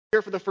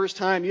Here for the first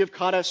time, you have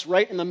caught us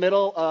right in the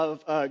middle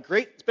of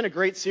it's been a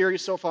great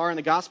series so far in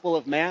the Gospel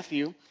of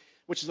Matthew,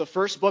 which is the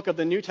first book of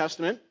the New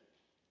Testament.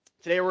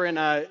 Today we're in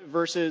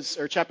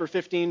chapter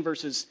 15,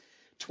 verses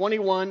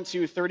 21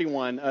 to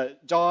 31.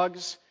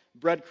 Dogs,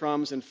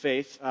 breadcrumbs, and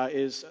faith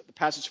is the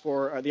passage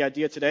for the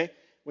idea today,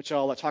 which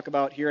I'll talk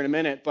about here in a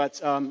minute. But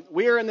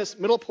we are in this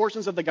middle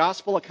portions of the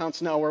Gospel accounts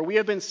now where we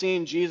have been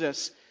seeing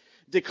Jesus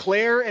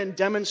declare and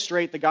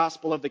demonstrate the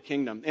gospel of the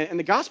kingdom. And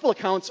the Gospel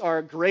accounts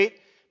are great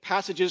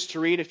passages to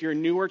read if you're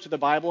newer to the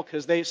Bible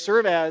because they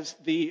serve as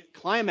the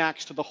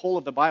climax to the whole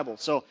of the Bible.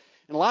 So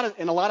in a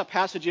lot of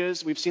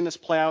passages, we've seen this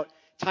play out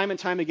time and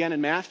time again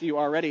in Matthew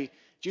already.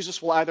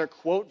 Jesus will either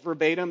quote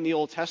verbatim the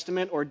Old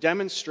Testament or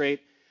demonstrate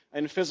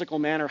in a physical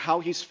manner how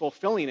he's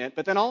fulfilling it,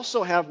 but then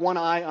also have one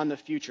eye on the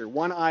future,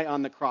 one eye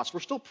on the cross. We're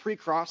still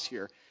pre-cross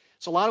here.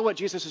 So a lot of what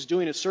Jesus is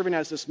doing is serving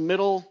as this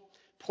middle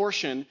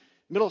portion,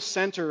 middle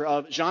center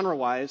of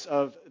genre-wise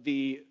of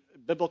the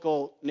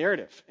biblical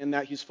narrative, in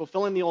that he's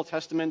fulfilling the Old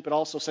Testament, but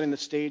also setting the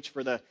stage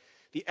for the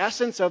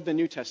essence of the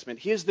New Testament.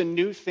 He is the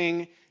new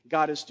thing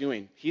God is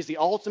doing. He's the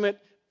ultimate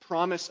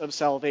promise of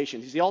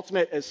salvation. He's the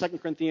ultimate, as 2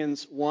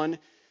 Corinthians 1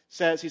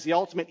 says, he's the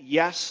ultimate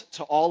yes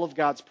to all of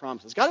God's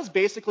promises. God has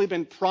basically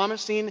been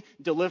promising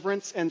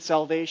deliverance and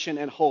salvation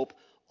and hope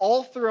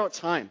all throughout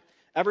time,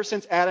 ever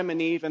since Adam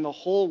and Eve and the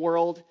whole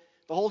world,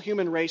 the whole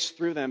human race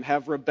through them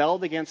have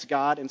rebelled against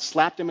God and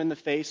slapped him in the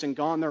face and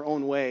gone their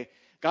own way.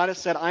 God has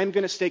said, I'm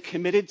going to stay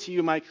committed to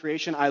you, my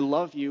creation. I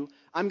love you.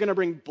 I'm going to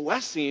bring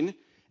blessing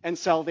and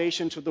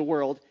salvation to the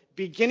world,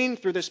 beginning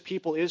through this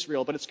people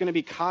Israel, but it's going to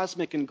be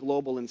cosmic and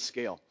global in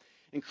scale.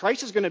 And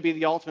Christ is going to be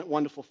the ultimate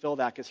one to fulfill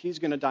that because he's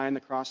going to die on the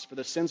cross for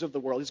the sins of the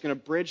world. He's going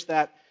to bridge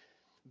that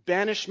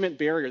banishment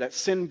barrier, that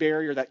sin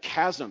barrier, that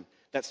chasm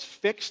that's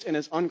fixed and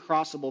is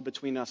uncrossable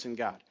between us and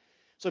God.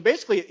 So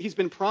basically, he's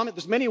been promised.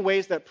 There's many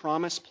ways that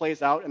promise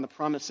plays out and the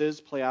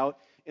promises play out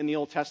in the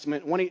Old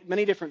Testament,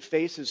 many different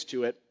faces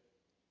to it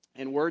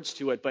and words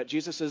to it, but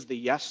Jesus is the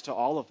yes to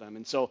all of them.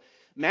 And so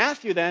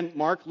Matthew then,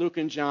 Mark, Luke,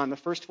 and John, the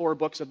first four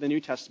books of the New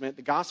Testament,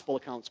 the gospel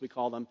accounts we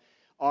call them,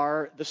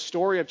 are the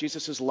story of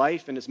Jesus'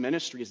 life and his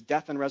ministry, his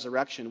death and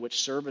resurrection, which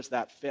serve as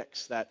that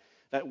fix, that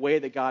way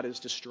that God is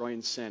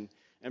destroying sin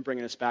and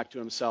bringing us back to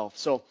himself.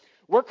 So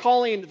we're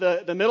calling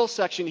the middle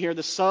section here,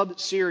 the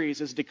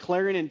sub-series, is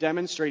declaring and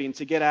demonstrating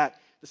to get at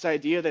this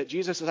idea that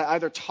Jesus is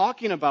either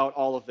talking about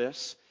all of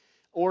this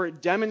or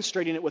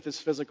demonstrating it with his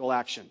physical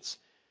actions.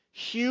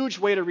 Huge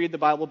way to read the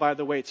Bible, by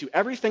the way, too.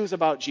 Everything's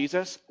about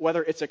Jesus,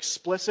 whether it's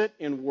explicit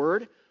in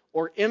word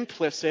or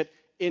implicit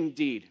in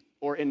deed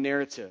or in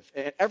narrative.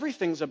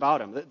 Everything's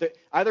about him.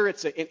 Either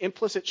it's an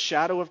implicit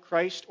shadow of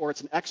Christ or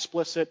it's an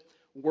explicit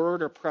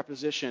word or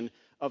preposition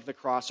of the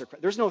cross.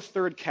 There's no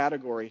third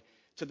category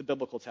to the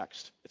biblical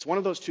text. It's one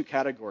of those two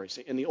categories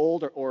in the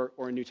Old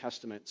or New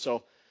Testament.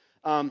 So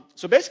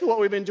basically what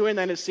we've been doing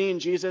then is seeing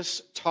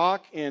Jesus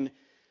talk and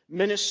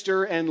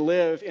minister and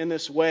live in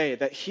this way,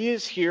 that he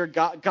is here,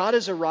 God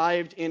has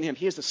arrived in him.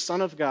 He is the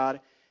Son of God.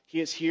 He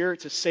is here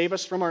to save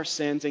us from our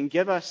sins and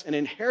give us an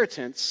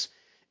inheritance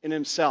in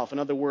himself.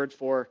 Another word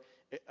for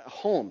a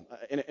home,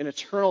 an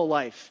eternal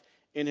life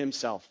in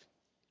himself.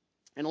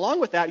 And along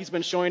with that, he's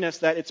been showing us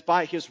that it's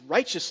by his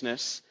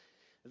righteousness,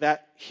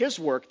 that his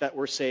work, that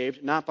we're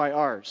saved, not by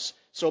ours.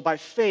 So by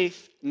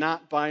faith,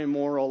 not by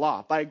moral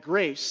law. By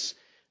grace,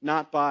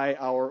 not by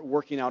our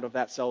working out of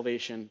that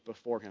salvation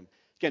before him.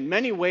 Again,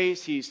 many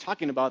ways he's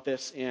talking about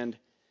this and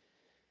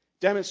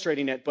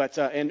demonstrating it, but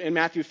and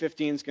Matthew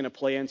 15 is going to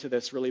play into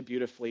this really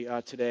beautifully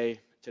today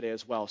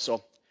as well.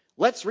 So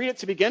let's read it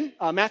to begin.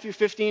 Matthew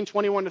 15,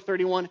 21 to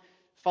 31.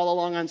 Follow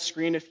along on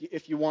screen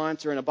if you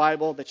want, or in a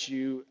Bible that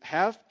you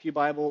have, Pew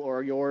Bible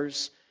or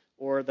yours,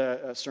 or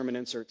the sermon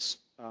inserts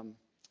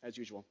as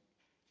usual.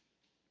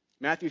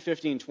 Matthew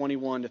 15,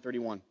 21 to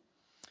 31.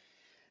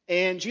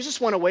 And Jesus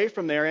went away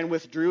from there and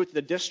withdrew to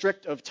the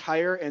district of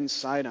Tyre and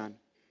Sidon.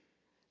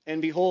 And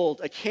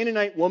behold, a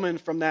Canaanite woman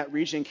from that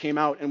region came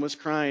out and was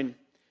crying,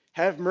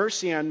 "Have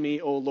mercy on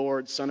me, O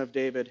Lord, Son of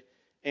David,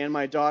 and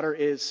my daughter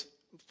is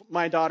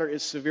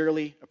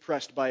severely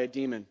oppressed by a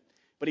demon."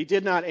 But he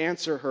did not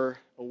answer her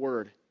a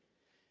word.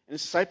 And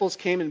his disciples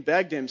came and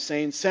begged him,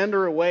 saying, "Send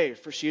her away,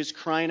 for she is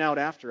crying out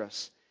after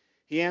us."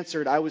 He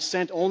answered, "I was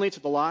sent only to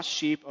the lost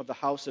sheep of the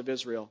house of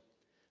Israel."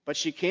 But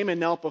she came and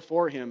knelt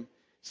before him,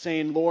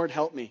 saying, "Lord,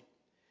 help me."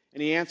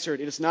 And he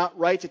answered, "It is not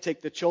right to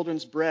take the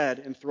children's bread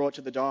and throw it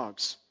to the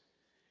dogs."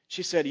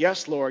 She said,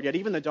 "Yes, Lord, yet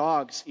even the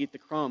dogs eat the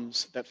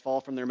crumbs that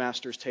fall from their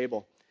master's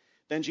table."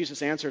 Then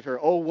Jesus answered her,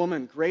 "O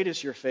woman, great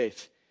is your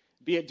faith.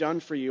 Be it done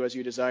for you as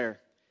you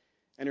desire."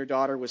 And her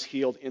daughter was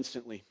healed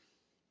instantly.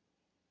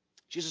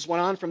 Jesus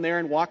went on from there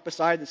and walked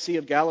beside the Sea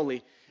of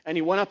Galilee. And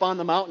he went up on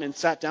the mountain and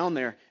sat down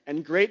there.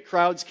 And great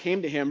crowds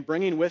came to him,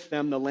 bringing with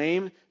them the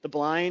lame, the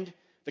blind,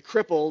 the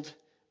crippled,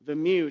 the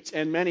mute,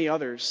 and many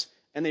others.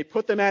 And they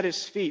put them at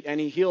his feet, and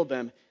he healed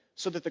them,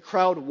 so that the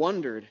crowd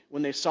wondered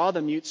when they saw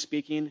the mute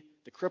speaking,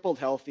 the crippled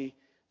healthy,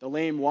 the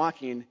lame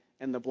walking,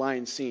 and the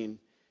blind seeing.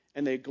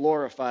 And they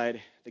glorified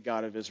the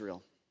God of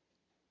Israel.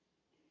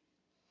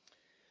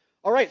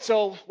 All right,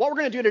 so what we're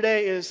going to do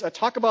today is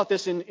talk about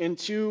this in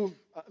two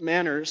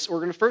manners. We're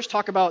going to first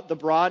talk about the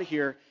broad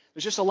here.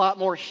 There's just a lot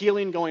more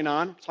healing going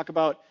on. Talk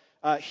about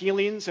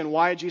healings and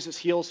why Jesus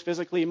heals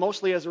physically,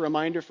 mostly as a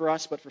reminder for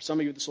us, but for some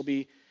of you this will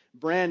be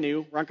brand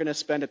new. We're not going to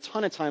spend a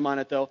ton of time on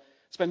it, though.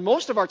 Spend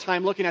most of our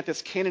time looking at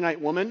this Canaanite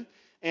woman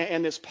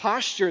and this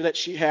posture that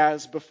she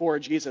has before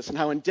Jesus and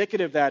how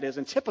indicative that is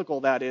and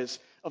typical that is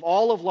of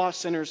all of lost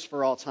sinners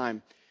for all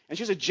time. And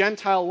she's a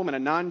Gentile woman, a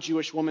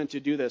non-Jewish woman to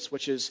do this,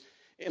 which is,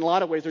 in a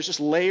lot of ways, there's just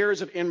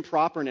layers of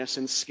improperness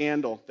and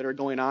scandal that are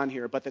going on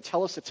here, but that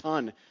tell us a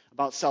ton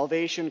about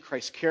salvation,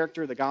 Christ's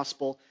character, the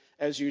gospel,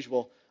 as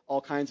usual,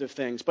 all kinds of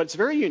things. But it's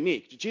very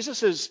unique.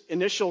 Jesus'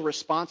 initial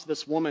response to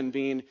this woman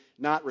being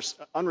not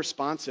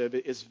unresponsive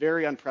is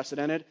very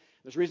unprecedented.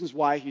 There's reasons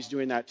why he's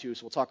doing that too,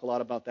 so we'll talk a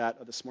lot about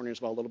that this morning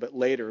as well a little bit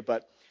later.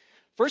 But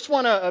first,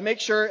 want to make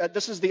sure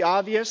this is the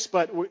obvious,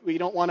 but we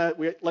don't want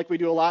to, like we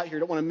do a lot here,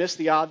 don't want to miss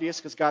the obvious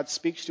because God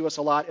speaks to us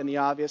a lot in the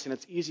obvious, and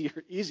it's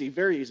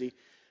very easy,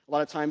 a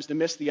lot of times to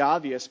miss the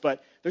obvious.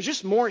 But there's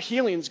just more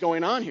healings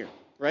going on here,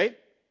 right?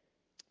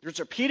 There's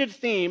a repeated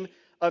theme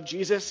of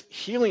Jesus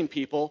healing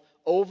people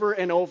over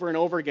and over and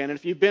over again. And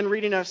if you've been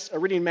reading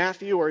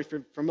Matthew, or if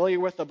you're familiar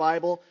with the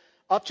Bible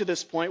up to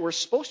this point, we're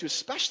supposed to,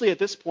 especially at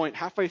this point,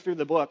 halfway through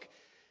the book,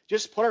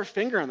 just put our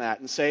finger on that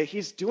and say,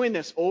 he's doing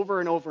this over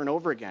and over and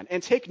over again.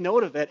 And take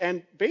note of it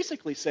and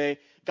basically say,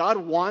 God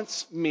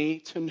wants me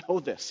to know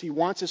this. He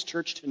wants his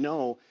church to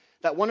know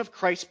that one of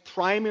Christ's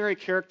primary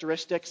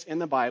characteristics in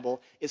the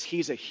Bible is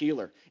he's a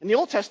healer. In the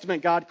Old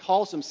Testament, God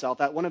calls himself,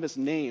 that one of his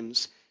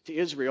names to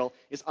Israel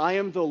is, I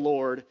am the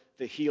Lord,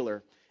 the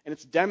healer. And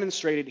it's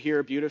demonstrated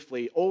here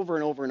beautifully over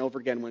and over and over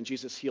again when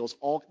Jesus heals.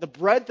 The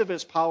breadth of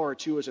his power,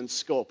 too, is in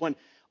scope. When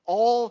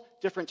all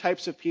different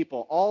types of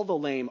people, all the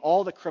lame,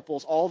 all the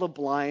cripples, all the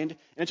blind,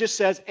 and it just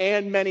says,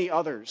 and many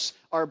others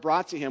are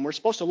brought to him. We're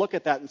supposed to look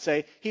at that and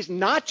say, he's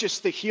not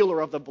just the healer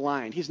of the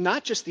blind. He's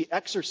not just the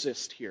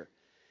exorcist here.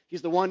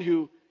 He's the one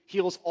who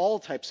heals all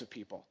types of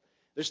people.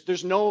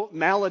 There's no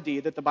malady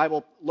that the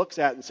Bible looks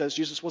at and says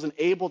Jesus wasn't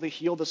able to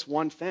heal this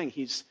one thing.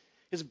 His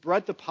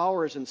breadth of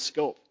power is in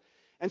scope.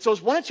 And so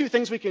there's one of two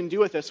things we can do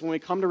with this when we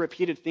come to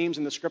repeated themes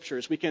in the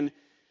Scriptures. We can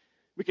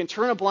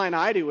turn a blind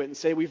eye to it and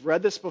say we've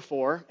read this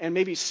before, and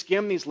maybe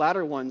skim these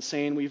latter ones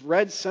saying we've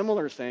read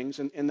similar things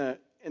in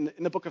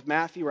the book of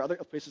Matthew or other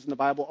places in the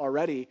Bible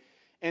already,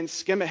 and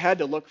skim ahead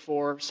to look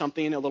for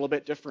something a little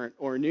bit different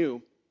or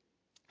new,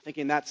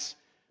 thinking that's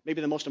maybe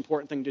the most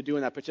important thing to do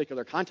in that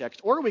particular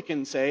context. Or we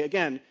can say,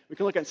 again, we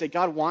can look at it and say,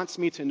 God wants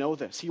me to know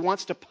this. He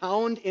wants to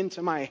pound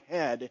into my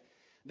head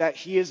that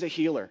he is a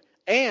healer,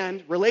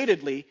 and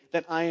relatedly,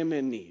 that I am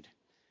in need.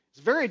 It's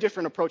very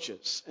different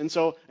approaches. And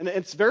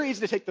it's very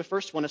easy to take the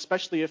first one,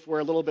 especially if we're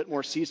a little bit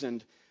more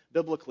seasoned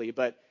biblically.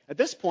 But at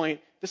this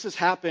point, this has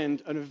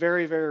happened in a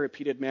very, very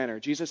repeated manner.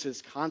 Jesus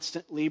is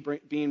constantly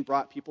being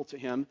brought people to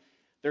him.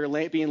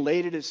 They're being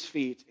laid at his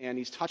feet, and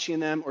he's touching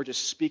them or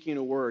just speaking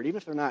a word, even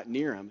if they're not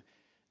near him.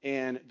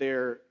 And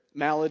their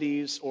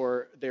maladies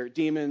or their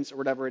demons or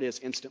whatever it is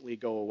instantly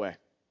go away.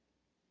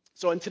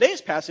 So in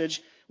today's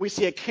passage, we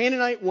see a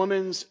Canaanite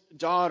woman's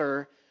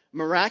daughter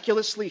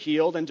miraculously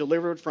healed and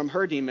delivered from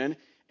her demon,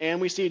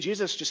 and we see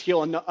Jesus just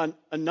heal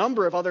a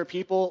number of other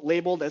people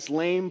labeled as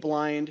lame,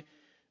 blind,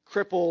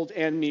 crippled,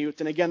 and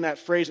mute. And again, that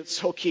phrase, it's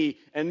so key,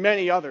 and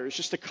many others,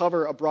 just to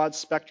cover a broad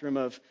spectrum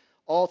of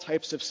all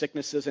types of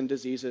sicknesses and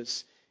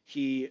diseases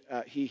he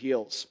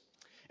heals.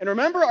 And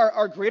remember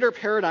our greater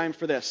paradigm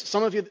for this. A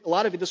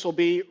lot of you, this will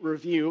be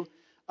review,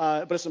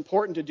 but it's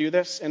important to do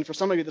this. And for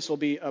some of you, this will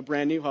be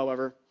brand new,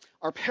 however.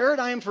 Our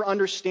paradigm for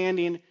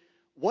understanding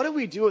what do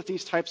we do with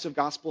these types of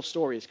gospel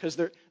stories? Because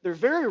they're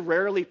very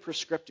rarely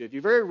prescriptive.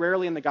 You very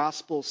rarely in the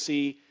gospel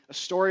see a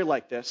story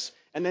like this,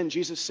 and then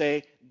Jesus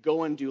say,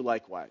 go and do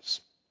likewise.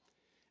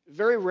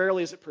 Very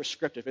rarely is it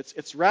prescriptive.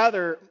 It's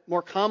rather,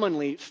 more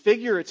commonly,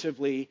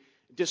 figuratively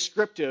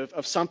descriptive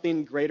of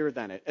something greater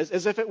than it,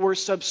 as if it were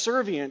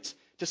subservient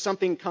to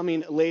something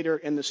coming later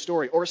in the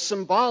story, or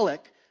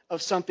symbolic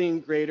of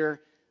something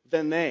greater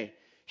than they.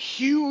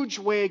 Huge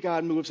way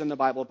God moves in the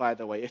Bible, by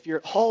the way. If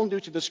you're all new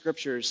to the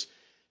Scriptures,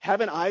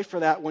 have an eye for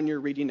that when you're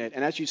reading it,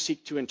 and as you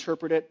seek to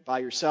interpret it by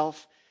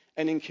yourself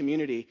and in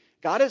community.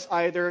 God is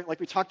either,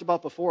 like we talked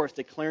about before, with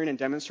declaring and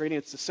demonstrating,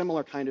 it's a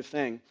similar kind of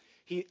thing.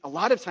 A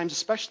lot of times,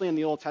 especially in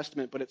the Old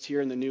Testament, but it's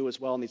here in the New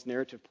as well in these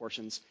narrative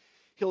portions,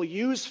 he'll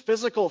use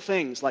physical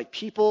things like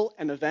people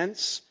and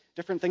events,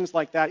 different things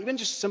like that, even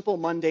just simple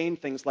mundane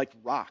things like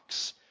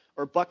rocks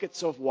or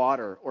buckets of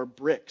water or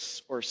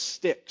bricks or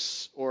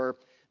sticks or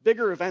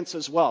bigger events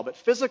as well, but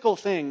physical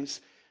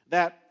things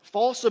that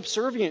fall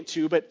subservient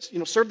to, but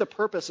serve the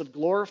purpose of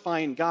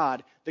glorifying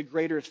God, the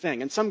greater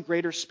thing, and some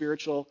greater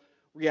spiritual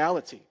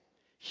reality.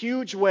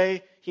 Huge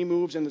way he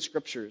moves in the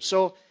Scriptures.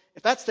 So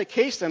if that's the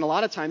case, then a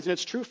lot of times, and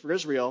it's true for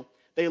Israel,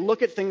 they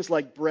look at things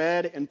like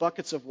bread and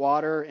buckets of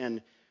water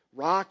and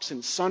rocks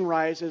and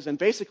sunrises and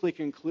basically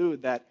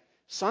conclude that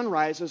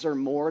sunrises are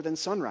more than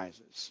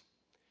sunrises.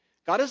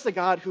 God is the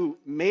God who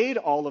made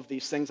all of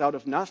these things out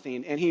of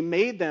nothing, and he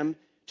made them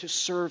to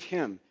serve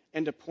him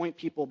and to point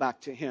people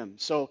back to him.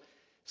 So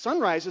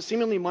sunrises,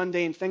 seemingly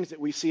mundane things that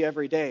we see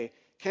every day,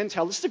 can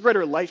tell. This is a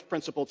greater life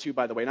principle too,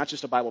 by the way, not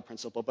just a Bible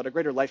principle, but a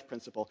greater life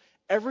principle.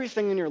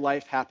 Everything in your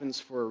life happens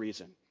for a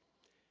reason.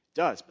 It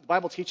does. But the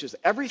Bible teaches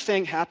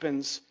everything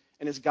happens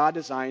and is God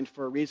designed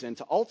for a reason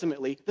to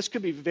ultimately, this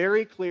could be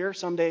very clear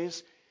some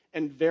days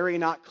and very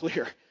not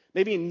clear,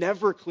 maybe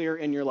never clear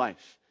in your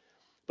life.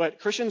 But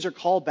Christians are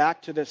called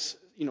back to this,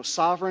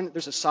 sovereign,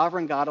 there's a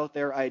sovereign God out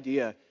there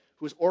idea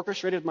who has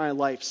orchestrated my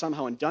life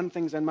somehow and done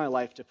things in my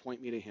life to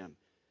point me to him.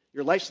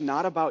 Your life's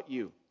not about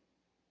you.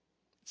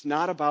 It's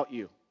not about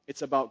you.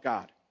 It's about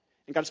God.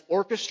 And God's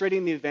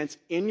orchestrating the events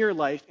in your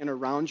life and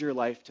around your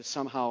life to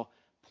somehow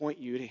point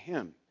you to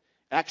him.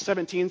 Acts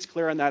 17 is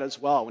clear on that as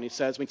well when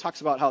he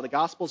talks about how the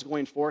gospel is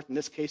going forth, in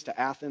this case to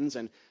Athens,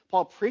 and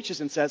Paul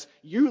preaches and says,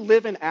 you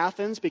live in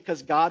Athens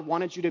because God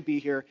wanted you to be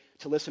here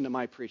to listen to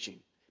my preaching.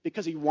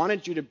 Because he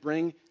wanted to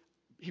bring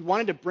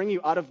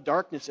you out of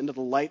darkness into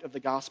the light of the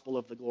gospel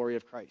of the glory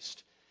of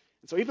Christ.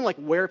 And so even like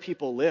where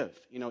people live,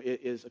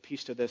 is a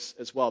piece to this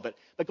as well. But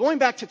going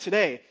back to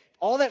today,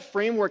 all that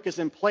framework is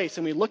in place,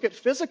 and we look at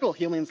physical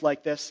healings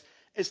like this.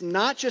 It's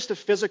not just a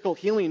physical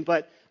healing,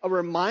 but a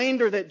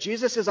reminder that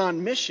Jesus is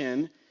on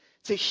mission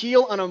to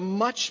heal on a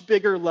much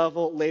bigger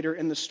level later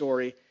in the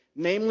story,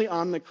 namely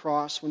on the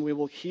cross when we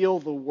will heal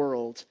the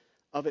world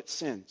of its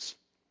sins.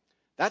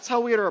 That's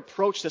how we are to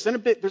approach this.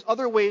 And there's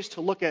other ways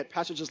to look at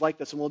passages like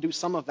this, and we'll do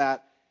some of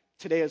that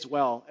today as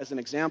well as an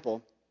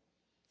example.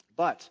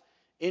 But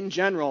in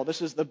general,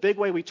 this is the big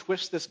way we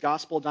twist this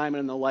gospel diamond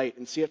in the light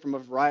and see it from a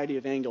variety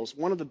of angles.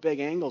 One of the big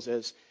angles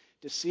is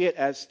to see it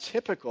as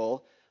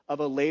typical of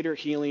a later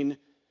healing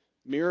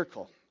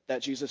miracle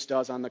that Jesus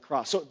does on the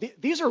cross. So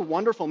these are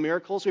wonderful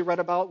miracles we read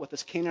about with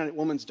this Canaanite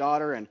woman's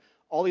daughter, and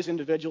all these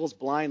individuals,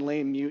 blind,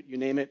 lame, mute, you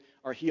name it,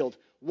 are healed.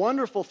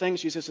 Wonderful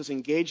things Jesus is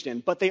engaged in,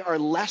 but they are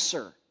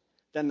lesser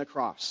than the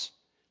cross.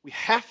 We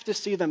have to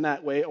see them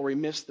that way or we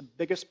miss the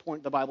biggest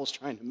point the Bible's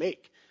trying to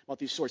make about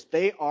these stories.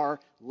 They are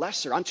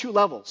lesser on two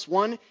levels.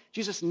 One,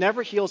 Jesus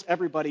never heals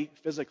everybody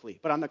physically,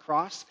 but on the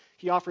cross,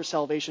 he offers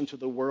salvation to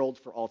the world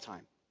for all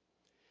time.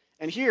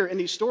 And here in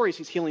these stories,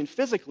 he's healing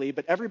physically,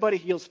 but everybody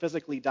heals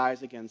physically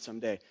dies again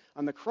someday.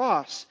 On the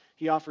cross,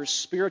 he offers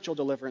spiritual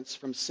deliverance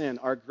from sin,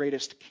 our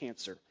greatest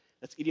cancer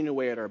that's eating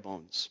away at our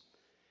bones.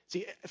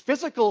 See,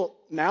 physical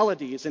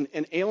maladies and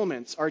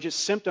ailments are just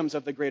symptoms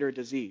of the greater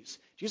disease.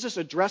 Jesus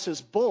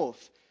addresses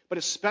both, but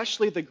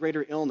especially the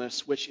greater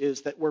illness, which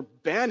is that we're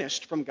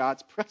banished from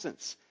God's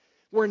presence.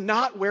 We're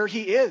not where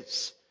he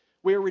is.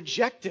 We are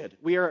rejected.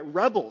 We are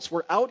rebels.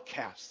 We're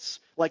outcasts.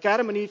 Like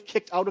Adam and Eve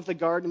kicked out of the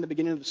garden in the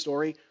beginning of the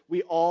story,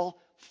 we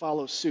all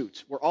follow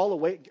suit. We're all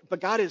away.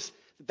 But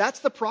that's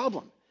the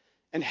problem.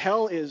 And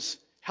hell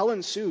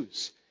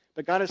ensues.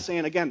 But God is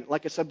saying, again,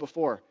 like I said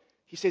before,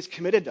 he stays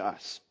committed to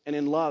us. And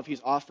in love,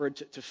 he's offered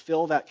to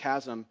fill that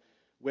chasm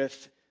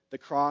with the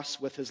cross,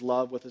 with his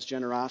love, with his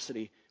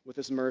generosity, with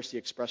his mercy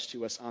expressed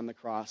to us on the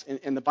cross.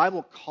 And the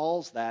Bible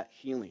calls that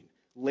healing,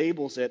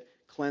 labels it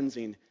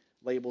cleansing,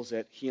 labels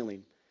it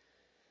healing.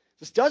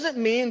 This doesn't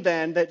mean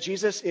then that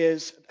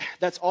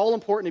that's all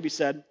important to be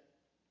said,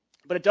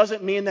 but it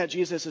doesn't mean that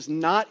Jesus is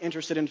not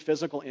interested in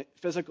physical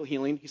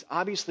healing. He's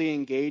obviously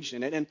engaged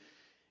in it. And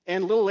a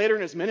little later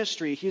in his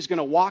ministry, he's going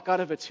to walk out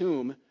of a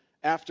tomb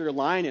after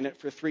lying in it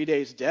for 3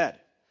 days dead.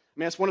 I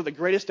mean, that's one of the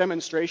greatest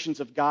demonstrations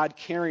of God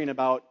caring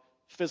about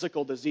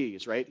physical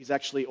disease, right? He's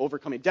actually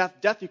overcoming death.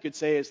 Death, you could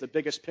say, is the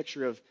biggest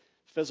picture of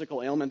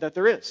physical ailment that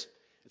there is.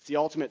 It's the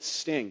ultimate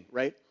sting,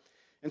 right?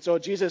 And so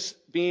Jesus,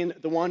 being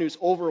the one who's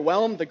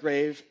overwhelmed the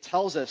grave,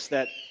 tells us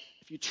that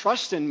if you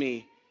trust in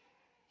me,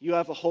 you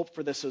have a hope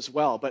for this as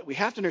well. But we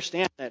have to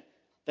understand that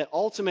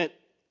ultimate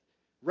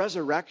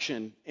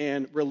resurrection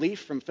and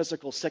relief from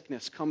physical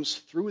sickness comes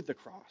through the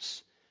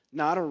cross,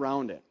 not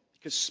around it,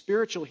 because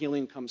spiritual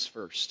healing comes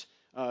first.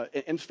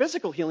 And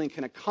physical healing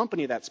can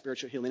accompany that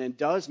spiritual healing and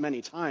does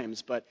many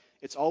times, but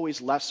it's always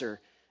lesser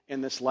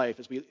in this life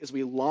as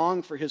we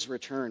long for his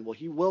return. Well,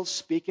 he will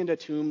speak into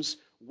tombs,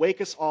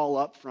 wake us all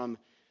up from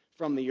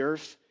the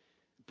earth,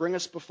 bring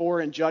us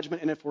before in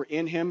judgment, and if we're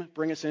in him,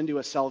 bring us into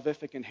a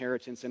salvific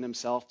inheritance in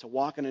himself, to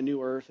walk on a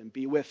new earth and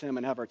be with him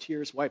and have our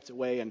tears wiped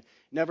away and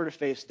never to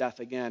face death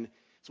again.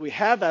 So we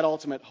have that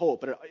ultimate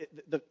hope, but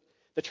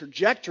the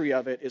trajectory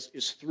of it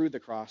is through the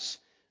cross,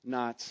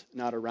 not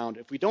around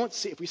it.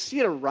 If we see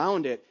it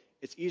around it,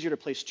 it's easier to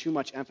place too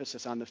much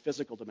emphasis on the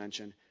physical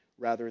dimension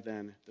rather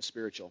than the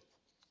spiritual.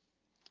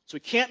 So we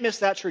can't miss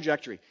that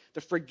trajectory.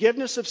 The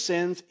forgiveness of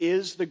sins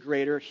is the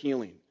greater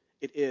healing.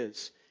 It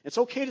is. It's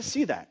okay to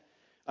see that.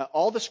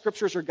 All the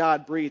scriptures are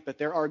God-breathed, but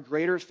there are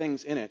greater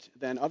things in it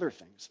than other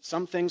things.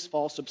 Some things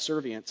fall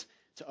subservient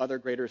to other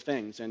greater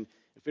things. And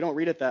if we don't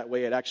read it that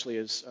way, it actually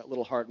is a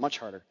little hard, much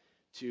harder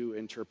to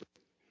interpret.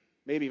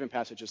 Maybe even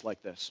passages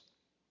like this.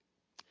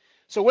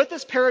 So with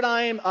this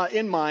paradigm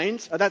in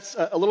mind, that's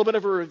a little bit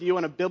of a review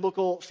on a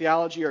biblical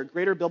theology or a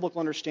greater biblical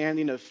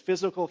understanding of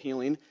physical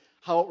healing,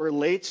 how it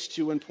relates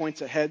to and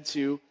points ahead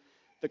to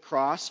the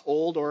cross,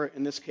 Old or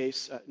in this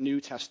case,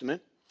 New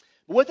Testament.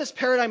 With this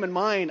paradigm in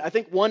mind, I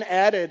think one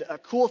added a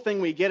cool thing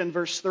we get in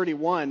verse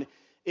 31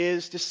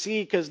 is to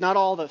see, because not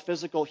all the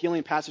physical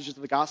healing passages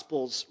of the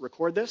Gospels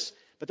record this,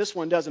 but this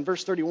one does. In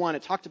verse 31,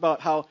 it talked about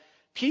how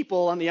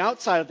people on the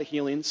outside of the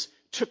healings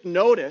took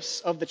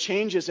notice of the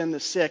changes in the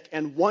sick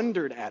and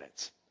wondered at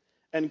it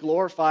and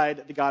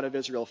glorified the God of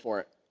Israel for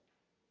it.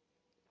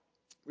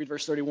 Read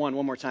verse 31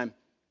 one more time.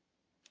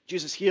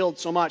 Jesus healed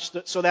so much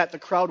so that the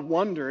crowd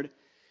wondered,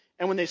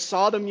 and when they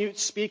saw the mute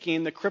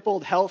speaking, the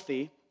crippled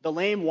healthy, the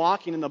lame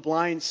walking, and the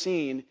blind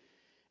seeing,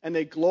 and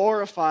they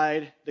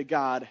glorified the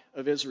God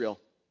of Israel.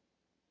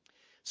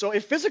 So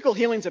if physical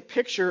healing is a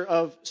picture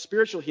of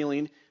spiritual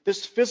healing,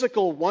 this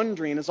physical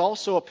wondering is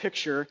also a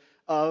picture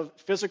of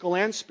physical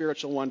and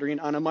spiritual wondering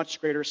on a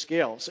much greater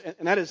scale.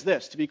 And that is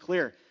this, to be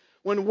clear.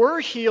 When we're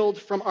healed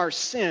from our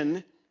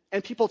sin,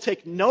 and people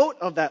take note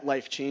of that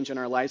life change in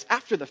our lives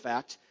after the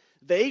fact,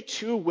 they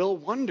too will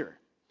wonder.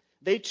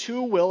 They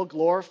too will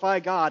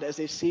glorify God as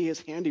they see his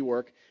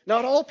handiwork.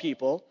 Not all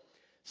people.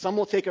 Some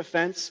will take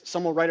offense.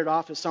 Some will write it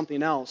off as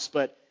something else.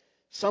 But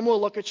some will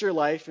look at your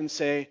life and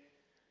say,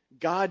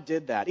 God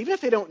did that, even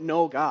if they don't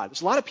know God.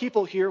 There's a lot of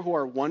people here who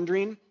are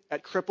wondering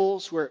at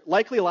cripples, who are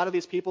likely a lot of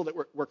these people that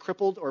were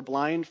crippled or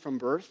blind from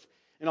birth,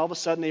 and all of a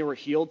sudden they were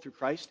healed through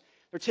Christ.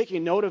 They're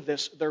taking note of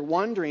this, they're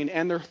wondering,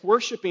 and they're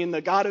worshiping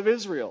the God of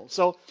Israel.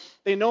 So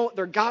they know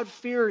they're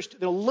God-fearers,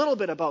 they know a little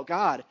bit about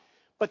God,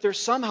 but they're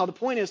somehow, the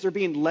point is they're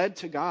being led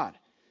to God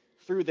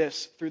through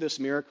this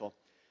miracle.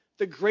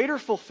 The greater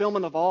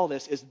fulfillment of all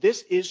this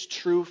is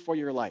true for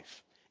your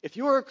life. If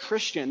you are a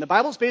Christian, the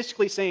Bible's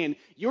basically saying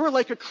you are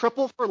like a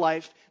cripple for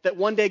life that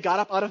one day got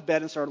up out of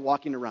bed and started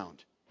walking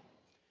around.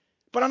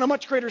 But on a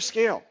much greater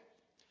scale.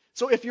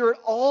 So if you're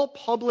all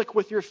public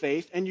with your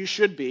faith, and you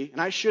should be,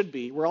 and I should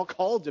be, we're all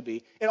called to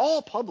be, and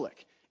all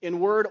public, in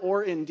word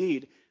or in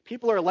deed,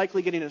 people are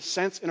likely getting a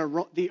sense in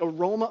the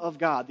aroma of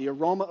God, the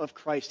aroma of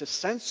Christ, a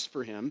sense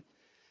for him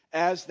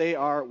as they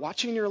are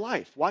watching your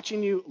life,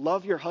 watching you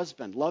love your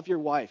husband, love your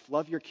wife,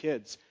 love your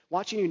kids,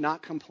 watching you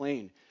not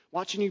complain,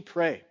 watching you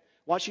pray,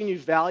 watching you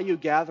value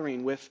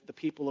gathering with the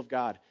people of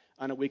God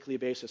on a weekly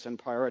basis and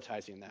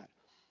prioritizing that.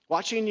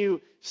 Watching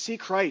you see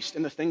Christ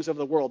in the things of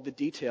the world, the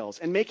details,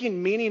 and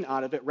making meaning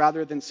out of it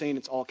rather than saying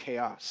it's all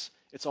chaos,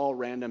 it's all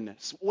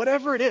randomness,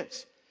 whatever it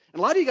is. And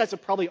a lot of you guys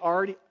have probably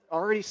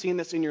already seen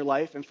this in your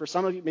life, and for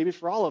some of you, maybe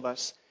for all of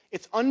us,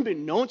 it's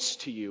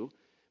unbeknownst to you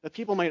that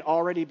people might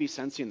already be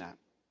sensing that.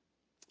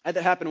 I had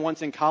that happen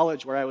once in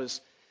college where I was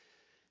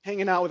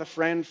hanging out with a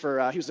friend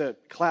he was a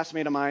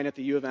classmate of mine at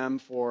the U of M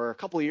for a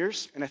couple of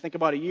years, and I think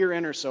about a year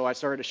in or so, I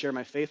started to share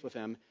my faith with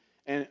him,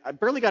 and I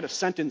barely got a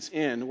sentence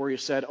in where he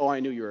said, "Oh, I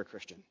knew you were a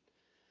Christian."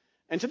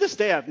 And to this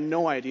day, I have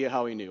no idea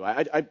how he knew.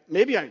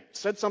 Maybe I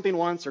said something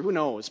once, or who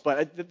knows,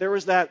 but there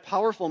was that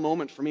powerful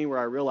moment for me where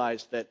I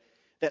realized that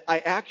I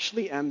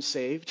actually am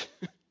saved.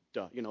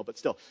 Duh, but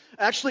still,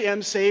 I actually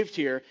am saved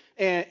here,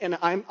 and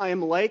I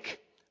am like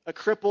a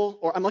cripple,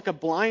 or I'm like a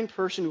blind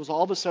person who's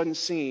all of a sudden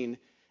seeing,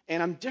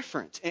 and I'm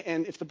different.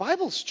 And if the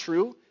Bible's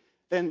true,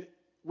 then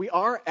we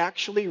are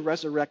actually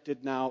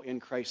resurrected now in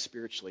Christ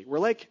spiritually. We're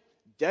like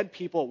dead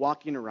people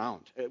walking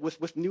around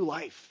with new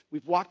life.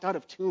 We've walked out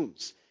of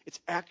tombs. It's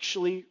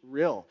actually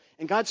real.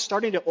 And God's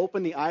starting to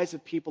open the eyes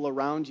of people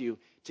around you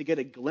to get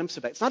a glimpse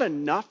of it. It's not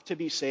enough to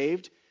be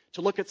saved,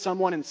 to look at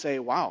someone and say,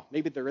 wow,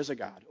 maybe there is a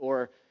God.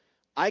 Or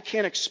I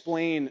can't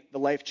explain the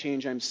life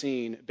change I'm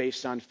seeing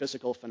based on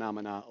physical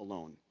phenomena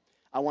alone.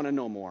 I want to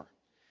know more.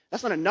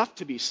 That's not enough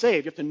to be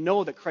saved. You have to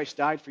know that Christ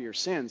died for your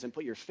sins and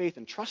put your faith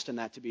and trust in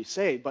that to be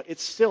saved. But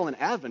it's still an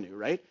avenue,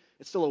 right?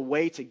 It's still a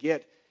way to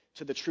get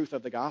to the truth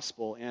of the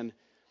gospel. And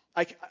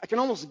I can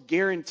almost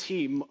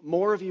guarantee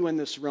more of you in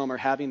this room are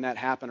having that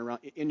happen around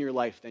in your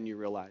life than you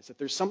realize. That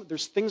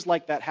there's things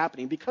like that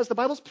happening because the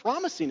Bible's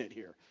promising it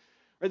here.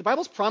 Right? The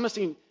Bible's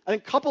promising, I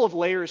think, a couple of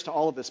layers to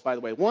all of this, by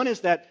the way. One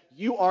is that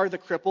you are the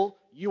cripple,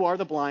 you are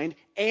the blind,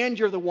 and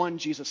you're the one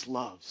Jesus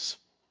loves.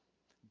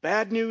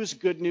 Bad news,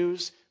 good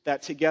news,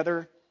 that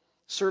together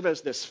serve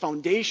as this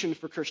foundation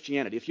for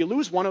Christianity. If you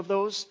lose one of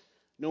those,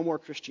 no more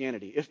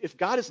Christianity. If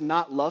God is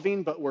not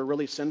loving but we're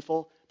really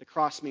sinful, the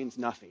cross means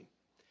nothing.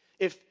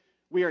 If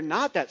we are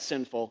not that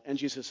sinful and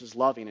Jesus is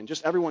loving and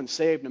just everyone's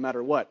saved no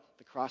matter what,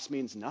 the cross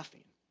means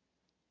nothing.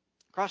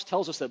 The cross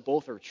tells us that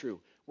both are true.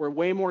 We're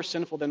way more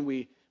sinful than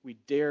we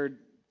dared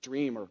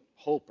dream or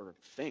hope or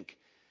think.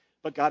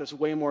 But God is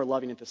way more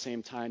loving at the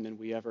same time than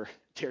we ever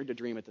dared to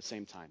dream at the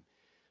same time.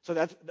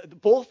 So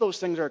both those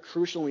things are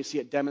crucial, and we see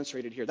it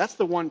demonstrated here. That's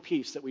the one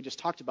piece that we just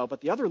talked about.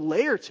 But the other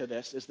layer to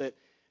this is that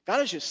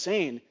God is just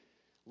saying,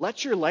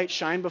 let your light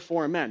shine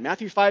before men.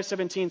 Matthew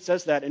 5:17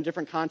 says that in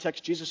different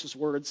contexts, Jesus'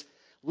 words,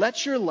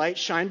 let your light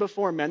shine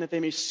before men that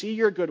they may see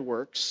your good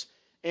works.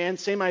 And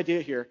same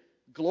idea here,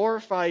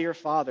 glorify your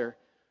Father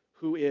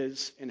who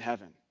is in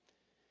heaven.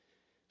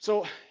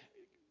 So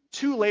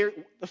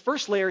the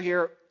first layer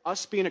here,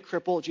 us being a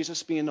cripple,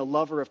 Jesus being a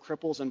lover of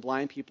cripples and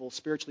blind people,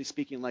 spiritually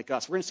speaking like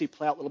us. We're going to see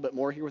play out a little bit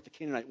more here with the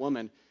Canaanite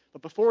woman.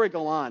 But before we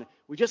go on,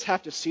 we just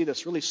have to see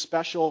this really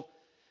special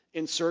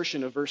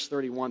insertion of verse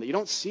 31 that you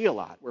don't see a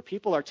lot, where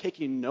people are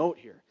taking note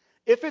here.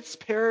 if it's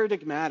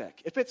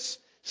paradigmatic, if it's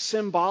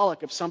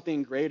symbolic of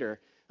something greater,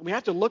 and we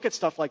have to look at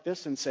stuff like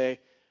this and say,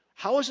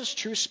 how is this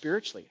true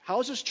spiritually? How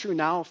is this true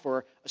now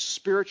for a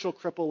spiritual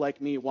cripple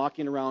like me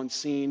walking around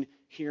seeing,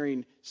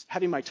 hearing,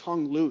 having my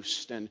tongue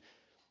loosed, and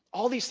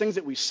all these things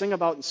that we sing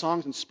about in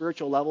songs and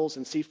spiritual levels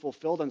and see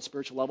fulfilled on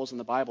spiritual levels in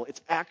the Bible?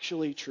 It's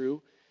actually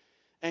true.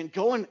 And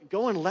go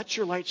and let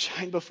your light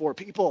shine before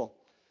people.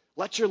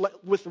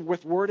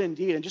 With word and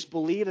deed, and just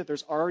believe that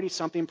there's already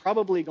something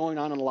probably going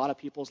on in a lot of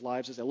people's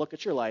lives as they look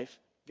at your life.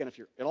 Again, if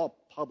you're at all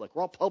public,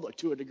 we're all public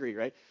to a degree,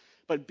 right?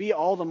 But be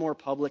all the more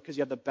public because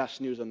you have the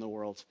best news in the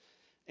world.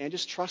 And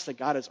just trust that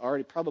God is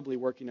already probably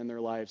working in their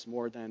lives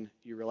more than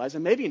you realize.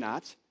 And maybe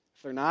not.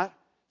 If they're not,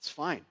 it's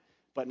fine.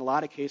 But in a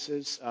lot of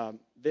cases,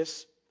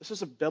 this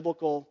is a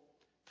biblical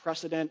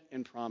precedent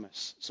and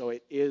promise. So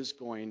it is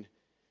going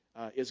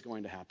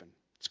to happen.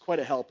 It's quite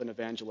a help in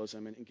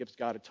evangelism and gives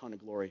God a ton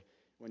of glory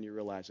when you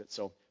realize it.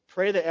 So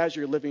pray that as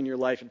you're living your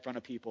life in front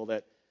of people,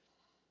 that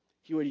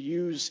He would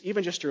use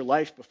even just your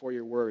life before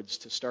your words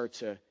to start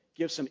to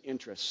give some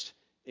interest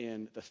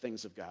in the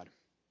things of God.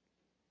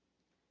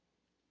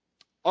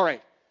 All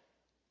right,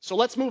 so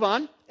let's move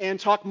on and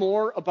talk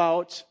more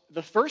about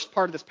the first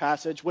part of this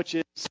passage, which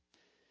is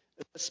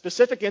a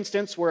specific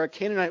instance where a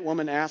Canaanite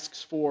woman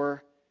asks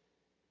for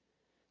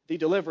the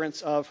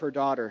deliverance of her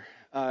daughter,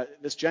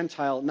 this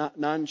Gentile,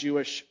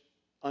 non-Jewish,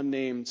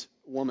 unnamed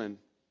woman.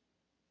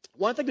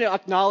 One thing to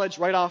acknowledge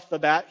right off the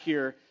bat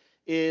here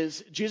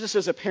is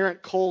Jesus'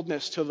 apparent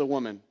coldness to the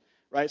woman.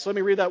 Right? So let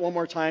me read that one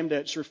more time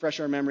to just refresh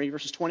our memory,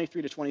 verses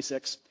 23 to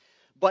 26.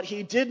 But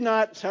he did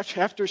not,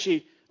 after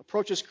she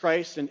approaches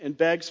Christ and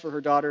begs for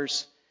her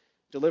daughter's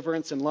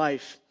deliverance and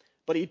life,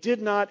 but he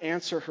did not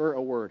answer her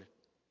a word.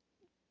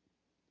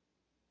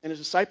 And his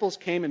disciples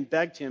came and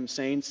begged him,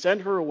 saying,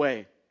 "Send her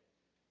away,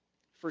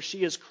 for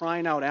she is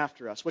crying out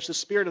after us." Which the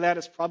spirit of that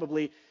is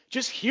probably,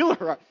 just heal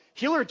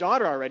her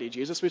daughter already,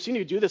 Jesus. We've seen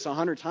you do this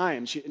 100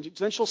 times.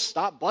 Then she'll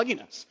stop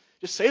bugging us.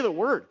 Just say the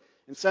word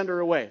and send her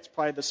away. It's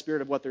probably the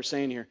spirit of what they're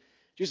saying here.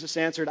 Jesus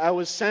answered, "I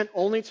was sent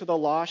only to the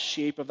lost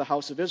sheep of the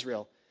house of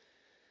Israel."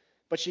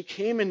 But she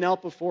came and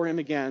knelt before him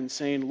again,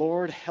 saying,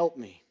 "Lord, help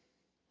me."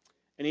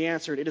 And he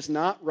answered, "It is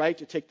not right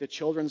to take the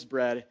children's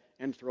bread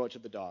and throw it to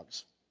the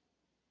dogs."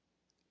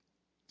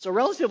 So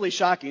relatively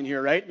shocking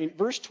here, right? I mean,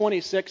 verse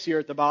 26 here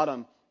at the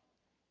bottom,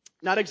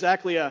 not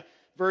exactly a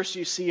verse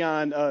you see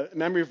on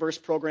memory verse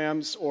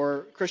programs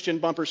or Christian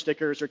bumper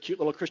stickers or cute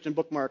little Christian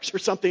bookmarks or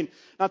something.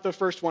 Not the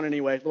first one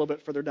anyway, a little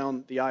bit further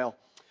down the aisle.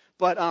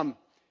 But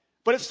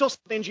it's still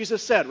something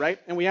Jesus said, right?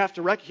 And we have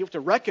to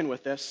reckon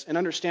with this and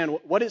understand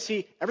what is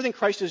he. Everything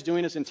Christ is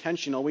doing is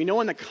intentional. We know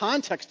in the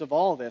context of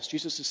all of this,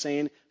 Jesus is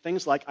saying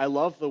things like, "I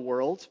love the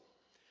world.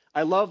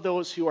 I love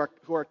those who are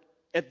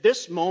at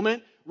this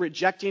moment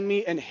rejecting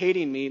me and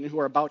hating me and who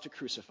are about to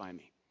crucify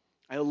me.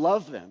 I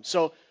love them."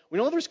 So we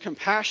know there's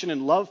compassion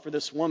and love for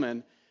this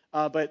woman,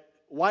 but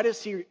why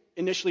does he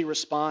initially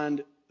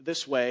respond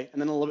this way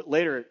and then a little bit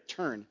later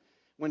turn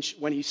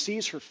when he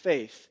sees her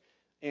faith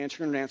and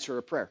turn and answer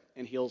her prayer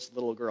and heals the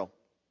little girl?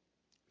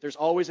 There's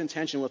always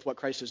intention with what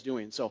Christ is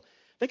doing. So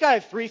I think I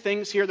have three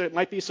things here. There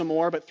might be some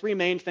more, but three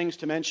main things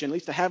to mention, at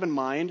least to have in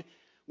mind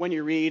when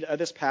you read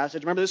this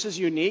passage. Remember, this is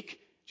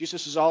unique.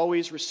 Jesus is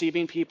always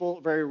receiving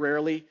people, very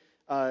rarely.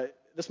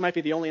 This might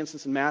be the only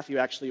instance in Matthew,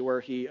 actually,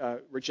 where he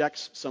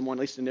rejects someone,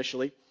 at least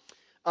initially.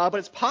 But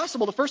it's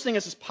possible, the first thing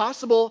is, it's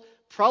possible,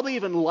 probably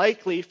even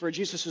likely, for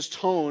Jesus'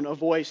 tone of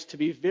voice to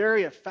be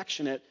very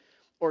affectionate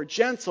or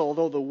gentle,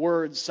 though the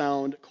words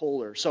sound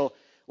colder. So,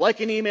 like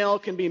an email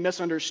can be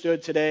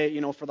misunderstood today,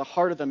 for the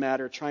heart of the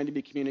matter, trying to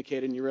be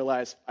communicated, and you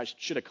realize, I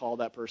should have called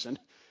that person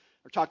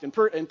or talked in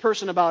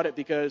person about it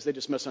because they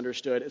just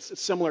misunderstood. It's a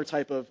similar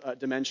type of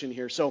dimension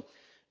here. So,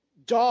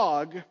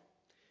 dog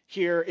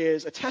here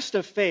is a test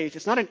of faith.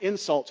 It's not an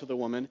insult to the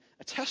woman,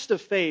 a test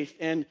of faith,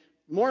 and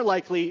more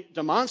likely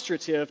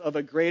demonstrative of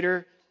a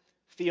greater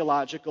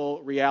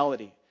theological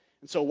reality.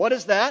 And so what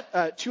is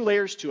that? Two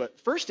layers to it.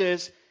 First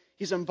is,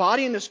 he's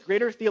embodying this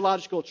greater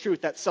theological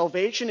truth that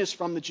salvation is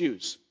from the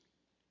Jews.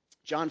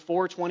 John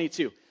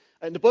 4:22.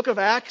 In the book of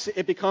Acts,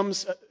 it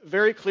becomes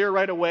very clear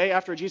right away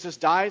after Jesus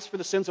dies for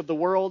the sins of the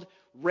world,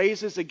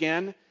 raises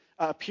again,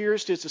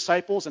 appears to his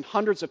disciples and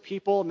hundreds of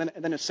people, and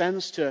then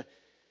ascends to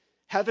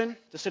heaven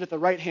to sit at the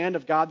right hand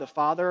of God the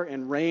Father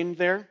and reign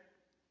there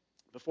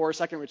before a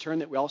second return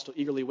that we all still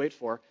eagerly wait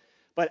for.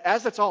 But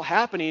as that's all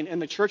happening,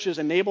 and the church is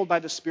enabled by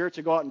the Spirit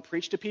to go out and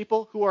preach to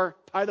people who are,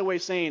 by the way,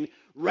 saying,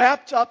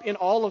 wrapped up in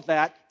all of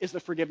that is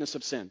the forgiveness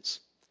of sins.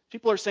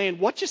 People are saying,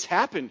 what just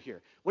happened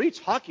here? What are you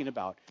talking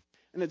about?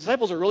 And the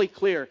disciples are really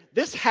clear.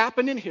 This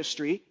happened in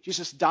history.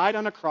 Jesus died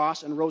on a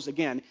cross and rose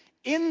again.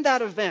 In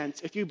that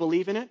event, if you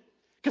believe in it,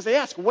 because they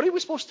ask, what are we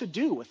supposed to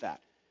do with that?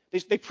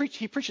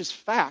 He preaches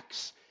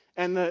facts,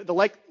 and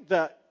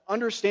the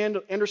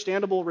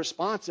understandable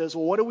response is,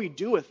 well, what do we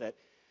do with it?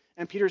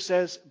 And Peter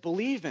says,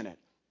 believe in it.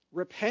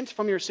 Repent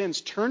from your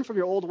sins. Turn from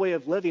your old way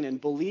of living and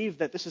believe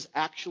that this is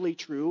actually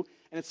true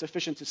and it's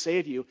sufficient to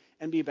save you,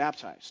 and be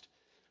baptized.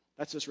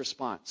 That's his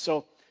response.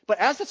 So, but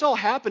as it's all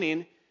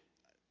happening,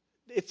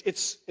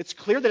 it's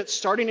clear that it's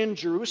starting in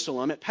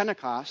Jerusalem at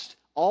Pentecost.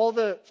 All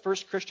the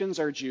first Christians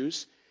are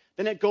Jews.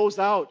 Then it goes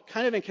out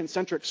kind of in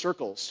concentric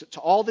circles to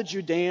all the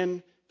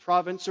Judean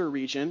province or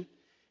region,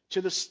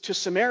 to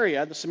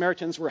Samaria. The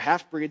Samaritans were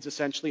half-breeds,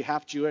 essentially,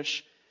 half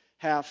Jewish,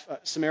 half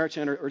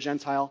Samaritan or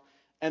Gentile,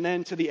 and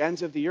then to the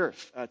ends of the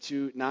earth,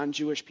 to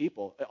non-Jewish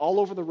people, all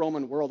over the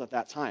Roman world at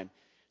that time.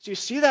 So you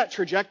see that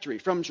trajectory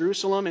from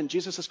Jerusalem, and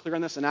Jesus is clear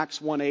on this in Acts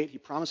 1:8. He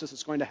promises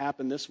it's going to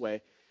happen this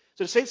way.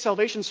 So to say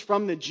salvation's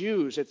from the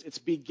Jews, it's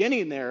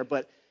beginning there,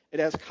 but it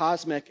has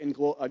cosmic and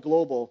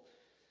global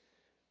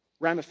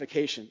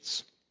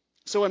ramifications.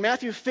 So in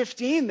Matthew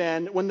 15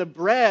 then, when the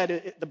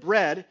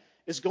bread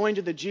is going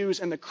to the Jews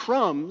and the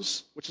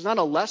crumbs, which is not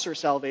a lesser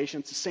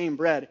salvation, it's the same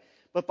bread,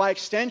 but by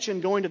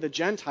extension going to the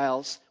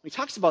Gentiles, when he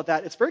talks about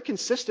that, it's very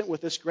consistent with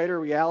this greater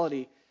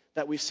reality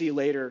that we see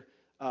later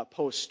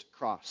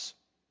post-cross.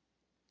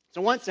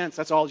 So in one sense,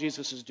 that's all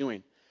Jesus is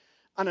doing.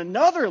 On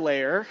another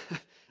layer,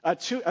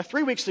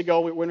 3 weeks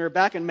ago, when we were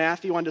back in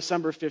Matthew on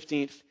December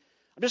 15th,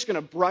 I'm just going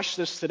to brush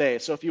this today.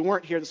 So if you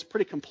weren't here, this is a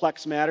pretty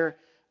complex matter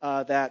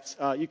that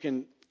you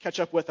can catch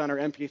up with on our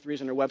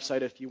MP3s and our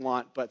website if you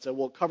want, but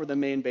we'll cover the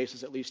main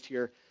bases at least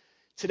here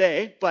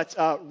today. But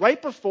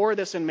right before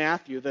this in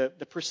Matthew,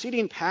 the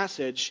preceding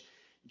passage,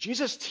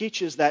 Jesus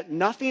teaches that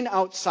nothing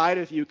outside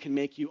of you can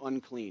make you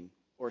unclean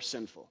or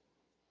sinful.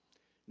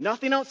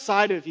 Nothing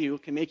outside of you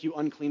can make you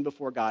unclean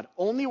before God.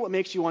 Only what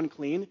makes you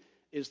unclean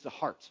is the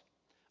heart.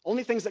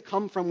 Only things that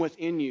come from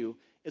within you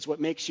is what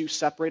makes you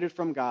separated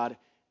from God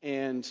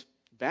and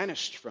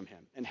banished from him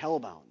and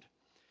hellbound.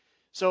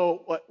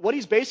 So what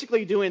he's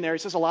basically doing there, he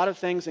says a lot of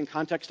things in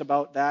context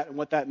about that and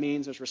what that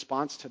means as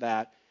response to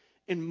that.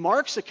 In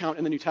Mark's account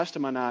in the New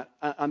Testament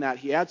on that,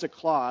 he adds a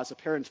clause, a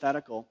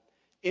parenthetical.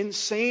 In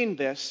saying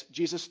this,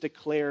 Jesus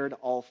declared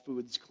all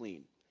foods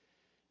clean.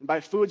 And by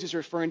foods, he's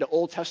referring to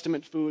Old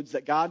Testament foods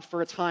that God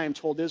for a time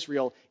told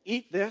Israel,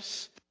 eat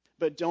this,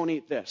 but don't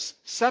eat this.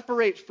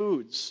 Separate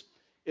foods,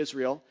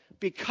 Israel,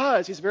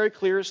 because, he's very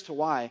clear as to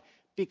why,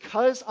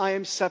 because I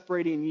am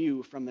separating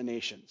you from the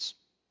nations.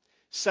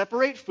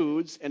 Separate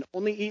foods and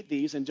only eat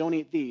these and don't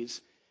eat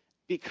these,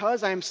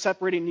 because I am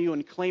separating you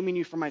and claiming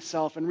you for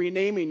myself and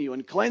renaming you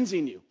and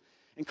cleansing you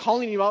and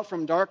calling you out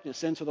from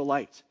darkness into the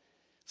light.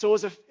 So it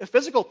was a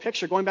physical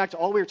picture, going back to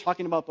all we were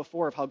talking about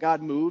before, of how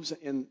God moves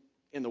in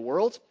the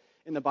world,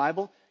 in the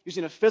Bible,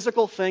 using a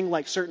physical thing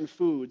like certain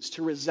foods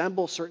to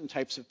resemble certain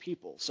types of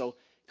people. So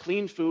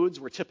clean foods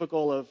were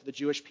typical of the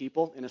Jewish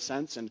people in a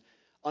sense, and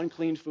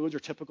unclean foods are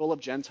typical of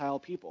Gentile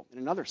people in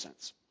another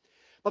sense.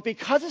 But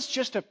because it's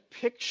just a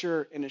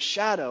picture and a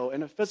shadow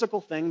and a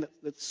physical thing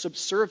that's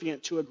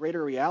subservient to a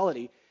greater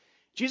reality,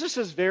 Jesus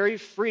is very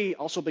free,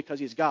 also because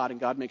he's God and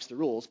God makes the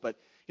rules, but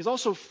he's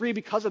also free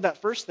because of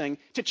that first thing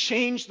to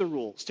change the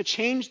rules, to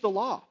change the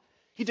law.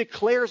 He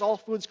declares all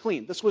foods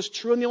clean. This was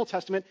true in the Old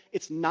Testament.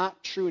 It's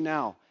not true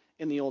now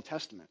in the Old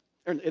Testament,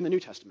 or in the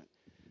New Testament.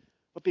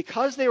 But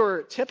because they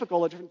were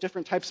typical of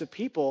different types of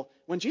people,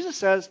 when Jesus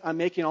says, I'm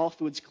making all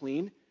foods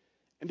clean,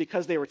 and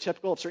because they were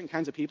typical of certain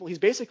kinds of people, he's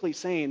basically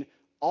saying,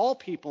 all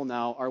people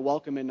now are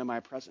welcome into my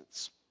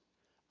presence.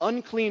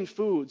 Unclean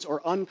foods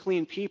or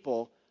unclean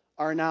people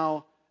are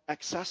now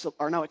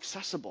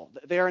accessible.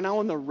 They are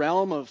now in the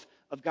realm of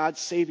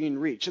God's saving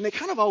reach. And they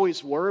kind of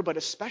always were, but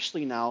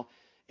especially now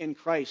in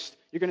Christ,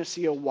 you're going to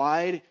see a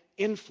wide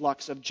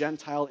influx of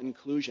Gentile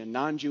inclusion,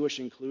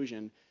 non-Jewish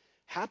inclusion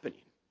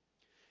happening.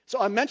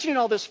 So I'm mentioning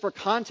all this for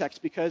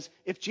context because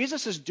if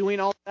Jesus is doing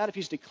all that, if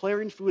he's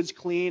declaring foods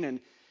clean and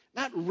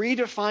not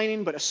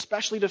redefining, but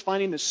especially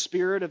defining the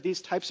spirit of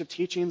these types of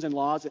teachings and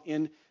laws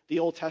in the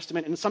Old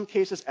Testament, in some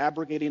cases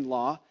abrogating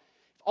law.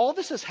 If all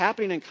this is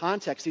happening in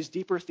context, these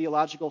deeper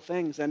theological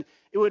things, then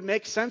it would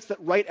make sense that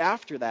right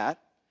after that,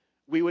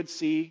 we would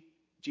see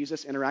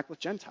Jesus interact with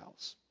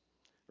Gentiles.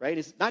 Right?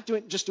 He's not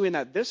just doing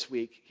that this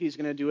week. He's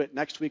going to do it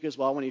next week as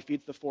well when he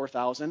feeds the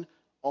 4,000,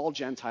 all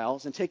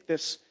Gentiles, and take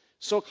this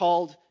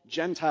so-called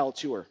Gentile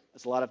tour,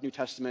 as a lot of New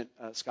Testament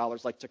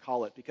scholars like to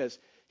call it, because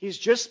he's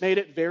just made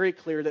it very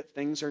clear that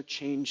things are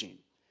changing.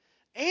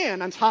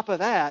 And on top of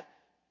that,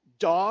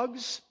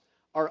 dogs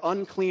are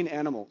unclean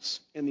animals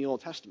in the Old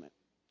Testament.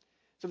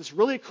 So this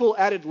really cool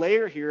added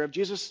layer here of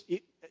Jesus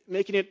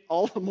making it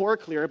all the more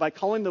clear by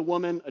calling the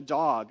woman a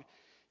dog,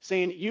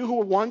 saying, you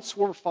who once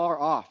were far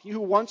off, you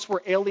who once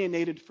were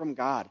alienated from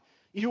God,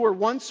 you who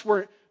once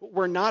were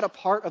not a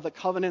part of the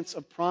covenants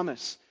of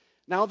promise,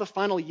 now the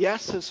final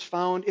yes has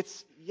found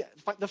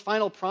the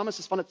final promise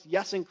has found its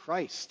yes in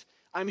Christ.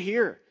 I'm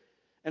here.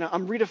 And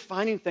I'm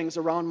redefining things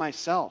around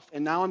myself.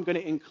 And now I'm going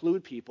to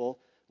include people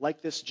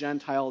like this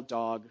Gentile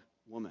dog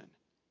woman.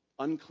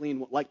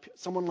 Unclean, like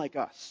someone like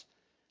us,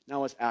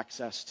 now has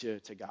access to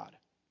God.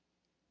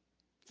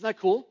 Isn't that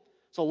cool?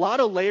 So a lot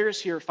of layers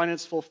here find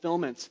its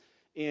fulfillment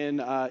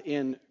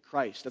in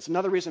Christ. That's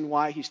another reason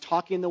why he's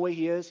talking the way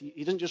he is.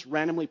 He doesn't just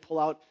randomly pull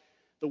out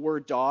the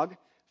word dog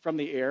from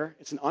the air.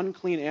 It's an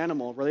unclean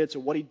animal related to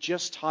what he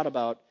just taught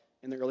about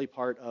in the early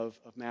part of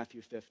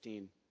Matthew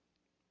 15.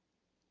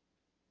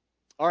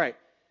 All right.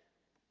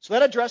 So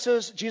that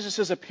addresses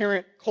Jesus'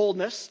 apparent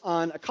coldness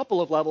on a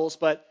couple of levels,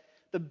 but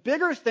the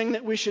bigger thing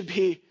that we should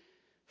be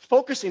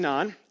focusing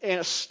on and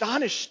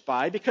astonished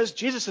by, because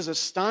Jesus is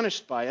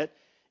astonished by it,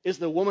 is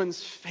the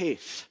woman's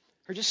faith.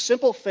 Her just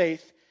simple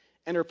faith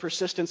and her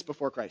persistence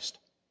before Christ.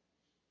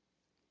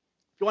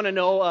 If you want to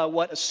know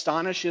what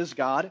astonishes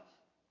God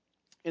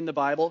in the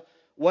Bible,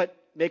 what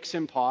makes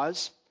him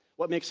pause,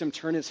 what makes him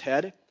turn his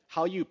head,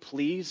 how you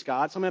please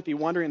God, some might be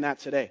wondering that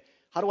today.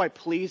 How do I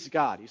please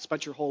God? You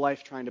spent your whole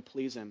life trying to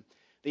please him.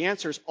 The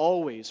answer is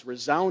always,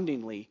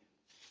 resoundingly,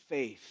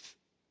 faith.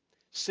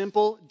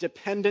 Simple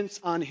dependence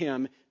on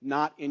him,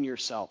 not in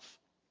yourself.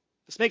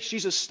 This makes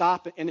Jesus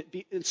stop and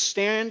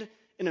stand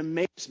in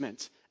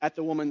amazement at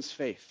the woman's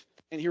faith,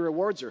 and he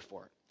rewards her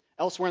for it.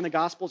 Elsewhere in the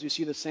Gospels, you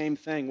see the same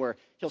thing where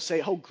he'll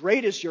say, how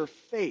great is your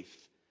faith?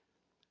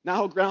 Now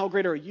how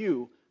great are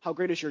you? How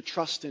great is your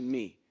trust in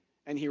me?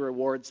 And he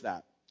rewards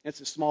that. It's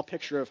a small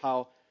picture of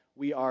how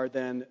we are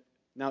then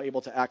now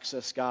able to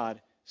access God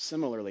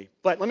similarly.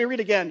 But let me read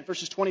again,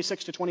 verses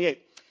 26 to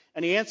 28.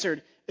 And he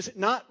answered, is it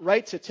not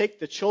right to take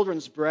the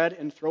children's bread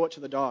and throw it to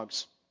the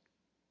dogs?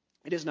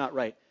 It is not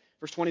right.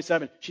 Verse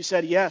 27, she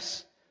said,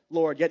 yes,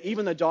 Lord, yet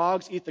even the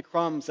dogs eat the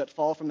crumbs that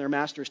fall from their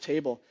master's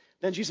table.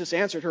 Then Jesus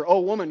answered her,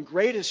 O woman,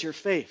 great is your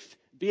faith.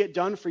 Be it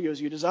done for you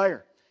as you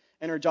desire.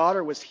 And her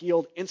daughter was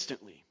healed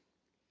instantly.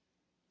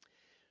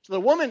 So the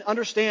woman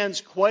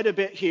understands quite a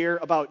bit here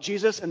about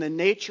Jesus and the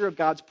nature of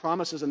God's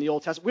promises in the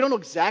Old Testament. We don't know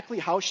exactly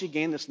how she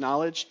gained this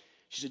knowledge.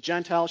 She's a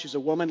Gentile, she's a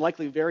woman,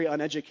 likely very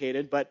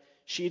uneducated, but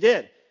she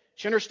did.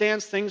 She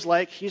understands things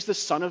like he's the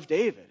son of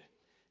David.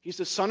 He's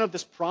the son of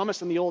this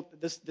promise in the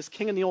this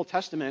king in the Old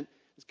Testament.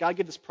 God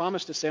gave this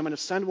promise to say, I'm going to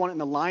send one in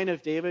the line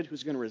of David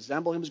who's going to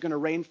resemble him, who's going to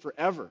reign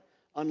forever,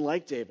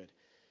 unlike David.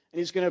 And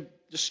he's going to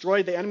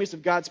destroy the enemies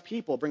of God's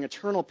people, bring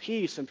eternal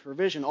peace and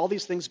provision, all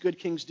these things good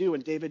kings do,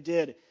 and David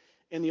did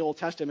in the Old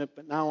Testament,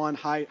 but now on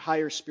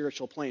higher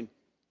spiritual plane.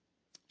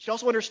 She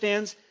also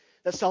understands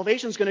that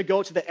salvation is going to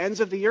go to the ends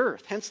of the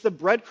earth, hence the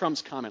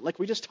breadcrumbs comment, like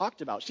we just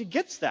talked about. She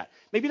gets that.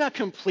 Maybe not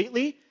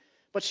completely,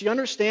 but she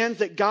understands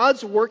that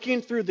God's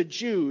working through the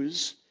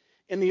Jews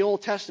in the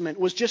Old Testament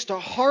was just a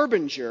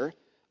harbinger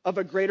of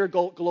a greater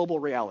global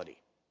reality.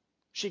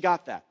 She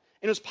got that.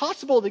 And it was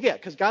possible to get,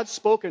 because God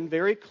spoke in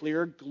very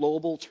clear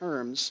global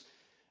terms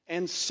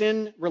and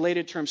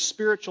sin-related terms,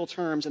 spiritual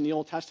terms in the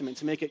Old Testament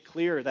to make it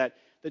clear that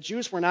the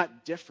Jews were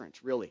not different,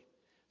 really,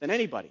 than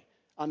anybody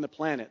on the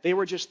planet. They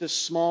were just this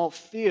small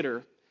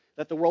theater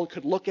that the world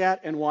could look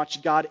at and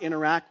watch God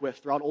interact with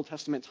throughout Old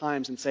Testament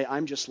times and say,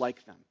 I'm just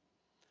like them.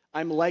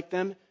 I'm like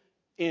them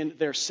in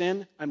their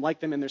sin. I'm like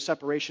them in their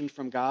separation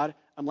from God.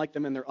 I'm like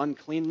them in their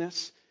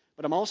uncleanness.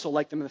 But I'm also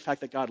like them in the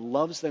fact that God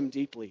loves them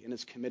deeply and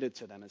is committed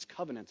to them, is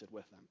covenanted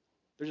with them.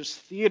 They're just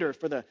theater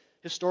for the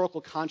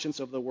historical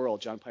conscience of the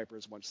world, John Piper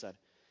has once said,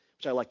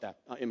 which I like that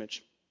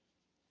image.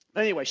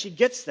 But anyway, she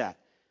gets that.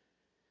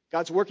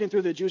 God's working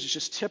through the Jews is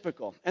just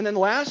typical. And then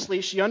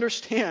lastly, she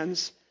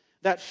understands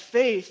that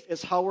faith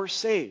is how we're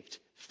saved.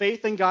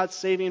 Faith in God's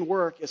saving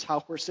work is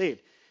how we're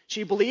saved.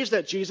 She believes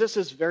that Jesus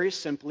is very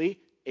simply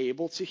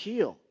able to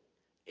heal,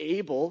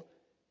 able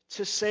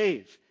to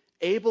save,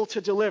 able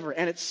to deliver.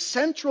 And it's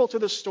central to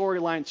the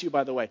storyline too,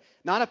 by the way,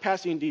 not a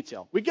passing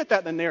detail. We get that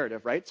in the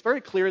narrative, right? It's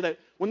very clear that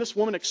when this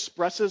woman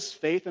expresses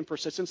faith and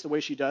persistence the way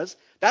she does,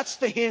 that's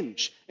the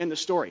hinge in the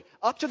story.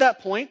 Up to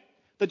that point,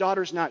 the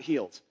daughter's not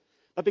healed.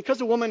 But because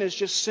the woman is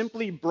just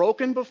simply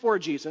broken before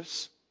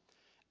Jesus,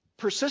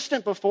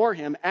 persistent before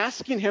him,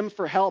 asking him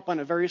for help on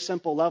a very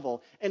simple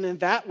level, and in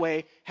that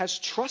way has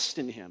trust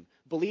in him,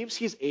 believes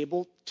he's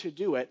able to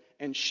do it,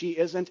 and she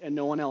isn't and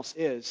no one else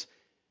is,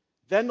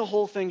 then the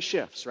whole thing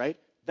shifts, right?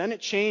 Then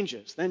it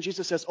changes. Then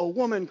Jesus says, "Oh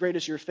woman, great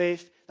is your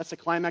faith." That's the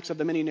climax of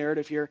the mini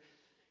narrative here.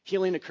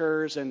 Healing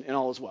occurs and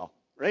all is well,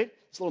 right?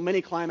 It's a little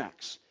mini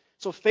climax.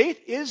 So faith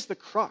is the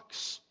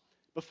crux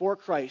before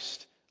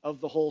Christ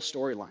of the whole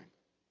storyline.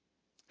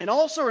 And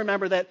also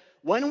remember that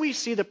when we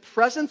see the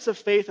presence of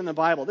faith in the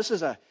Bible, this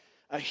is a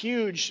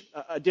huge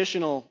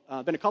additional,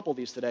 been a couple of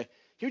these today,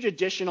 huge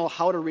additional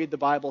how to read the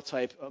Bible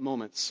type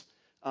moments,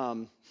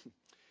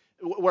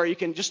 where you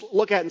can just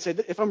look at it and say,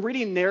 if I'm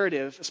reading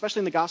narrative,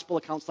 especially in the gospel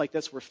accounts like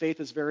this where faith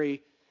is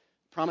very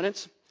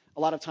prominent, a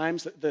lot of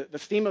times the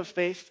theme of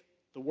faith,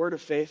 the word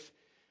of faith,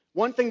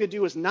 one thing to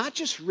do is not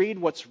just read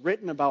what's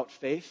written about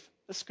faith.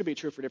 This could be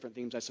true for different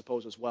themes, I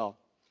suppose, as well.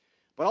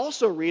 But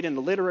also read in a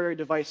literary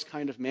device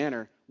kind of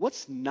manner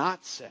what's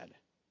not said.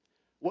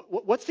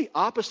 What's the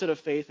opposite of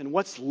faith and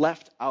what's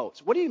left out?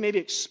 What do you maybe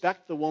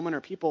expect the woman or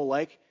people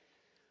like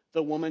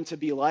the woman to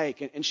be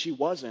like and she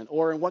wasn't?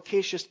 Or in what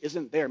case just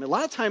isn't there? I mean, a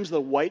lot of times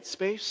the white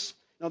space,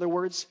 in other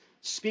words,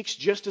 speaks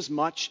just as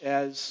much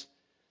as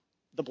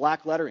the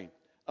black lettering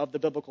of the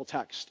biblical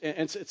text. And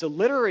it's a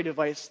literary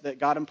device that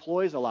God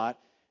employs a lot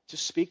to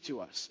speak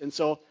to us. And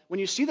so when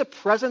you see the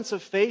presence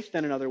of faith,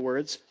 then in other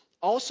words,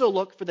 also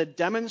look for the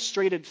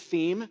demonstrated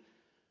theme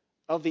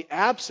of the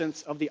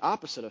absence of the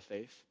opposite of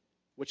faith,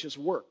 which is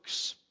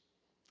works.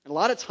 And a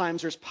lot of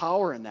times there's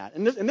power in that.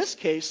 In this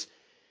case,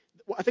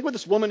 I think what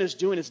this woman is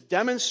doing is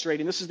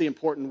demonstrating, this is the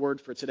important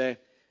word for today,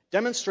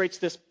 demonstrates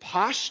this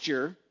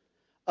posture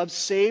of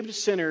saved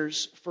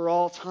sinners for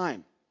all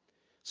time.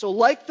 So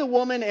like the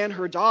woman and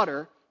her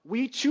daughter,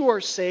 we too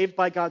are saved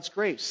by God's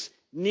grace,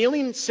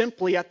 kneeling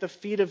simply at the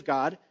feet of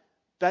God,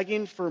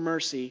 begging for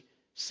mercy,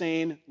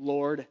 saying,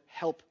 Lord,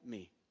 help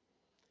me.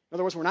 In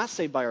other words, we're not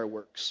saved by our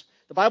works.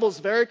 The Bible is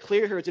very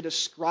clear here to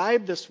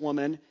describe this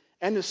woman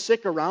and the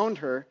sick around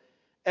her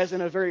as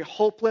in a very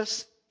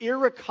hopeless,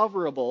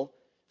 irrecoverable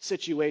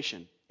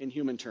situation in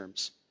human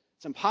terms.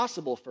 It's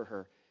impossible for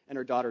her and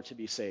her daughter to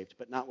be saved,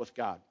 but not with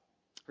God.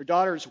 Her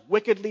daughter is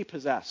wickedly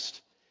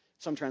possessed,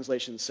 some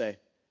translations say,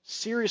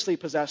 seriously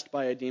possessed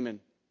by a demon,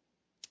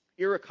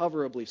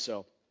 irrecoverably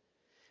so.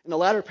 In the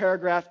latter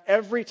paragraph,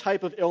 every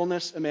type of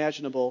illness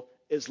imaginable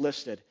is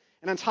listed.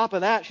 And on top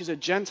of that, she's a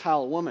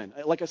Gentile woman.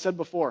 Like I said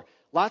before,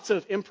 lots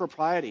of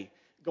impropriety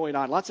going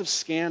on, lots of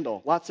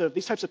scandal,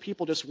 these types of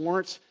people just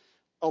weren't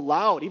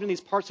allowed, even in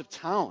these parts of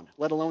town,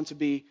 let alone to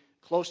be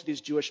close to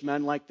these Jewish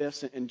men like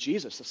this, and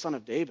Jesus, the son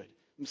of David,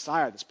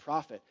 Messiah, this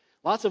prophet.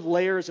 Lots of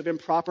layers of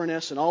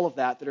improperness and all of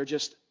that are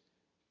just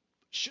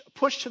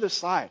pushed to the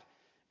side.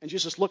 And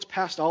Jesus looks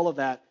past all of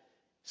that,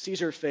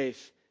 sees her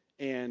faith,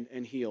 and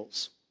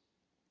heals.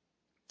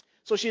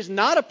 So she's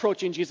not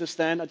approaching Jesus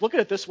then. I'd look at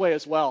it this way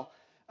as well.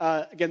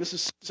 Again, this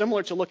is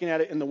similar to looking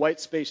at it in the white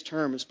space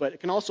terms, but it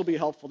can also be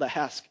helpful to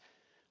ask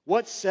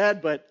what's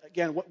said, but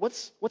again,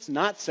 what's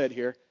not said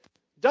here.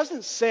 It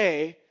doesn't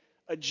say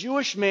a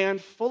Jewish man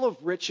full of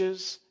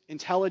riches,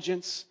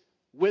 intelligence,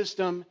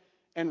 wisdom,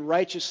 and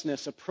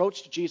righteousness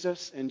approached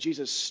Jesus, and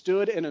Jesus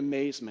stood in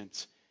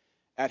amazement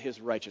at his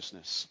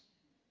righteousness.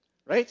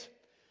 Right?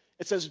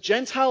 It says,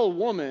 Gentile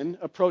woman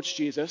approached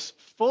Jesus,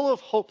 full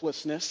of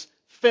hopelessness,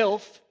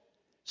 filth,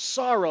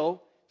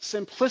 sorrow,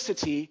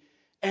 simplicity,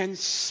 and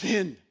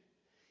sin.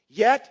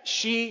 Yet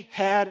she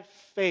had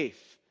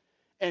faith.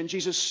 And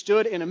Jesus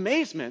stood in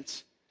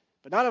amazement,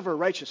 but not of her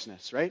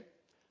righteousness, right?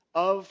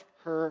 Of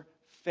her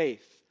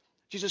faith.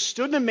 Jesus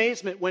stood in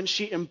amazement when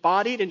she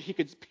embodied and he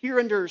could peer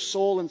into her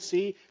soul and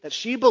see that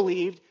she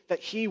believed that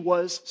he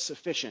was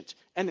sufficient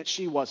and that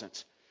she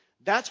wasn't.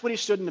 That's what he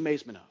stood in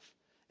amazement of.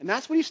 And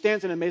that's what he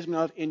stands in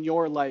amazement of in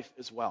your life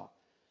as well.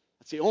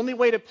 That's the only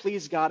way to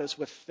please God is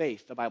with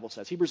faith, the Bible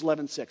says. Hebrews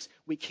 11:6.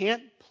 We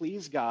can't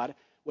please God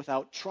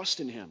without trust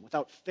in him,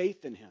 without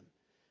faith in him.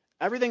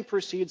 Everything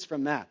proceeds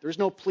from that. There's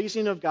no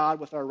pleasing of God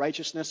with our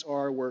righteousness or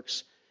our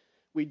works.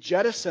 We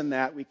jettison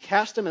that. We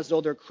cast them as though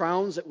they're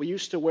crowns that we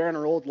used to wear in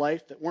our old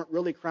life that weren't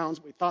really crowns,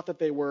 but we thought that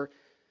they were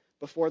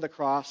before the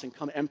cross, and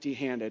come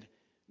empty-handed,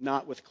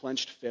 not with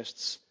clenched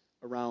fists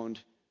around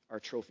our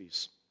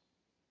trophies.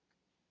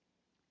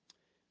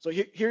 So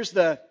here's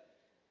the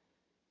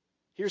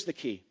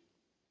key.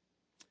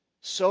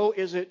 So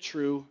is it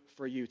true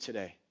for you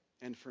today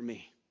and for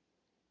me.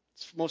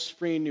 It's most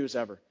freeing news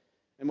ever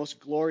and most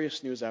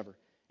glorious news ever.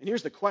 And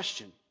here's the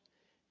question.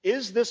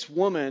 Is this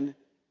woman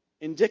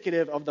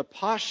indicative of the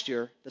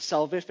posture, the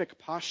salvific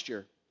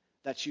posture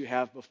that you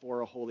have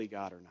before a holy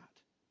God or not?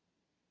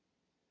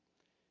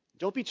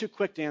 Don't be too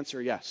quick to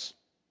answer yes.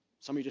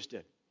 Some of you just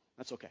did.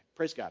 That's okay.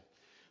 Praise God.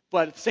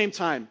 But at the same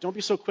time, don't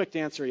be so quick to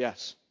answer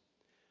yes.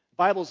 The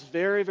Bible's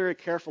very, very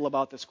careful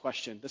about this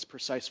question, this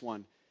precise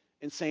one,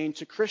 in saying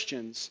to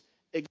Christians,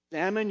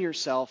 examine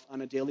yourself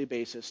on a daily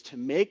basis to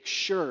make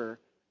sure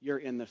you're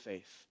in the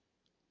faith.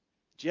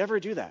 Do you ever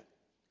do that,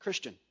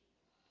 Christian? Do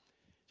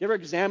you ever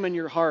examine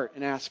your heart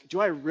and ask,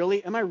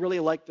 am I really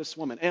like this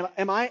woman?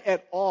 Am I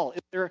at all?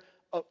 Is there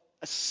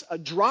a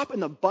drop in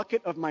the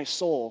bucket of my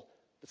soul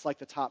that's like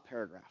the top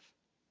paragraph?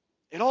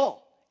 At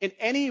all. In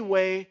any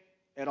way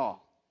at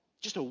all.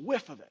 Just a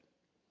whiff of it.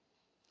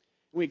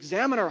 When we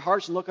examine our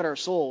hearts and look at our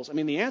souls,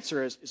 the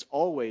answer is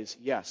always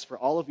yes. For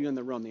all of you in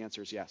the room, the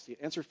answer is yes. The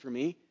answer for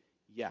me,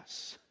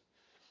 yes.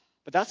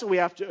 But that's what we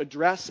have to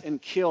address and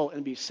kill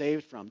and be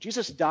saved from.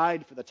 Jesus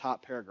died for the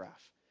top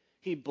paragraph.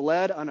 He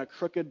bled on a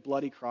crooked,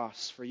 bloody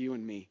cross for you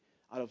and me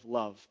out of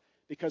love,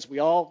 because we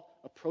all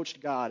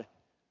approached God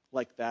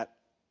like that,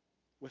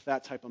 with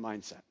that type of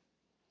mindset.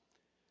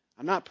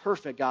 I'm not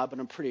perfect, God, but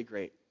I'm pretty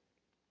great.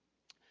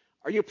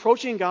 Are you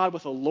approaching God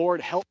with a Lord,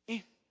 help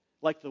me,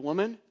 like the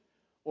woman?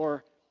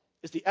 Or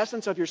is the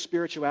essence of your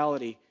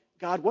spirituality,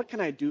 God, what can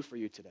I do for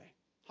you today?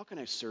 How can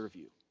I serve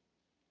you?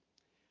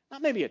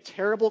 Not maybe a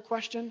terrible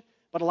question,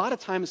 but a lot of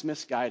times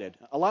misguided.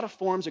 A lot of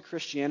forms of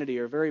Christianity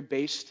are very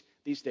based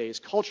these days,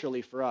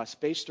 culturally for us,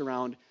 based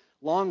around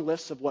long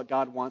lists of what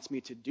God wants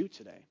me to do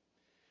today.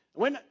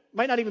 I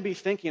might not even be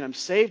thinking I'm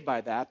saved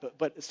by that,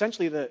 but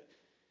essentially the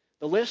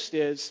list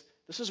is,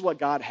 this is what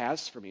God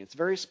has for me. It's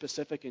very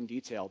specific and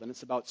detailed, and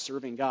it's about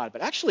serving God.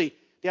 But actually,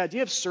 the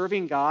idea of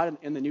serving God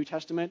in the New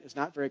Testament is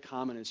not very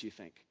common as you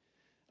think.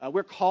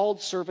 We're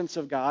called servants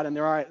of God, and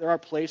there are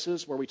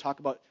places where we talk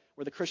about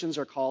where the Christians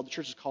are called, the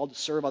church is called to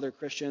serve other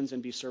Christians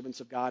and be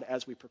servants of God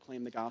as we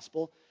proclaim the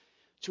gospel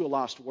to a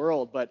lost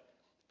world. But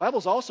the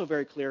Bible's also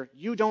very clear,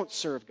 you don't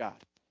serve God.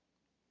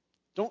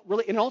 Don't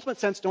really, in an ultimate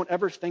sense, don't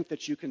ever think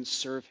that you can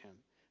serve him.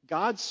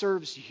 God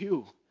serves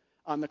you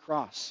on the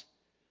cross.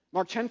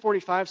 Mark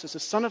 10:45 says, the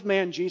Son of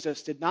Man,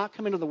 Jesus, did not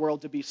come into the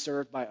world to be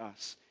served by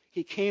us.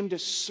 He came to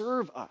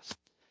serve us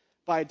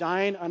by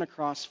dying on a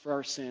cross for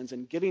our sins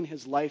and giving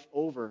his life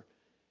over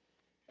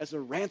as a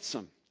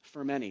ransom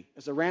for many,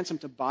 as a ransom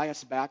to buy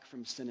us back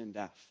from sin and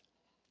death.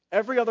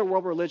 Every other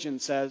world religion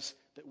says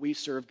that we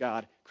serve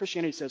God.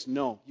 Christianity says,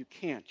 no, you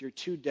can't. You're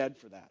too dead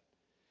for that.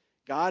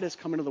 God has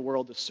come into the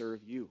world to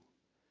serve you.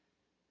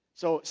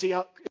 So, see,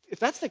 if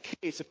that's the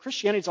case, if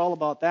Christianity is all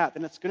about that,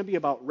 then it's going to be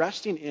about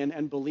resting in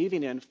and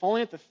believing in,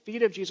 falling at the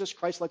feet of Jesus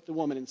Christ like the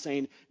woman and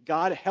saying,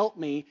 God, help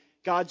me.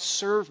 God,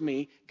 serve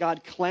me.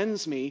 God,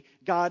 cleanse me.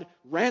 God,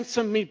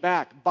 ransom me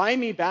back. Buy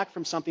me back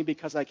from something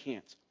because I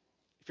can't.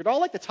 If you're at all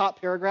like the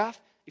top paragraph,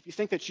 if you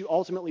think that you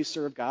ultimately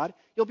serve God,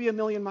 you'll be a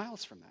million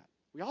miles from that.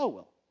 We all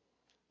will.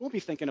 We won't be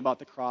thinking about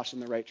the cross in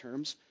the right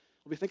terms.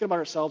 We'll be thinking about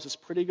ourselves as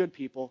pretty good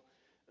people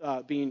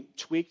being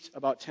tweaked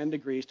about 10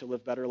 degrees to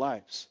live better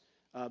lives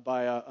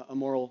by a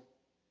moral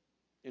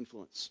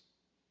influence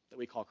that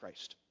we call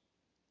Christ.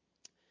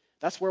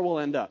 That's where we'll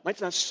end up. Might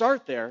not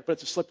start there, but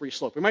it's a slippery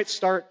slope. We might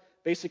start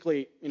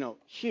basically,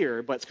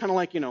 here, but it's kind of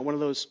like, one of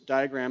those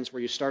diagrams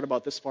where you start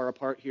about this far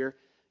apart here,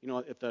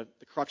 at the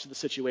crux of the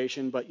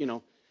situation, but,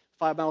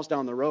 5 miles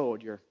down the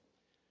road, you're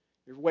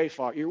way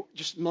far. You're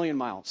just a million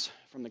miles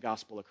from the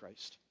gospel of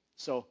Christ.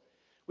 So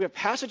we have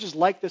passages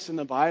like this in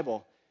the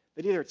Bible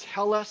that either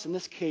tell us, in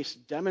this case,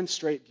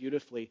 demonstrate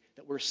beautifully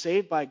that we're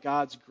saved by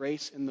God's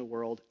grace in the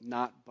world,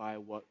 not by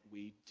what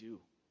we do.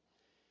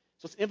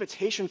 So it's an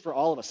invitation for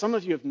all of us. Some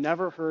of you have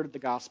never heard the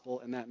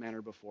gospel in that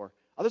manner before.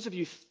 Others of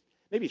you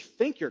maybe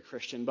think you're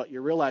Christian, but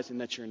you're realizing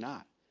that you're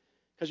not.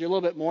 Because you're a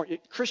little bit more,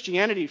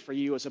 Christianity for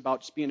you is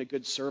about just being a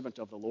good servant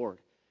of the Lord.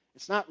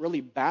 It's not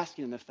really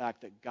basking in the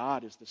fact that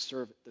God is the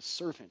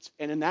servant.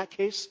 And in that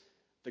case,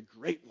 the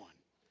great one.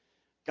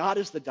 God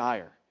is the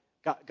dyer.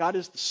 God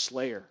is the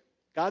slayer.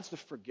 God's the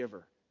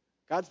forgiver.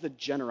 God's the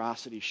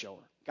generosity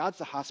shower. God's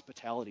the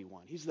hospitality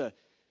one. He's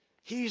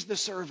the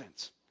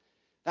servant.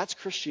 That's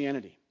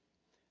Christianity.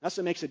 That's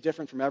what makes it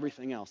different from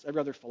everything else, every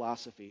other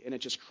philosophy, and it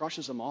just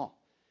crushes them all.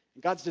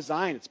 And God's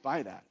design, it's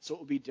by that, so it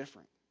will be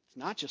different. It's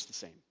not just the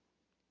same.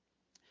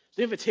 So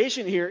the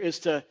invitation here is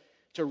to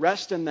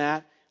rest in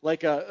that.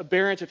 Like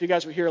Barrett, if you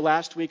guys were here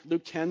last week,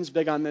 Luke 10's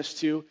big on this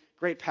too.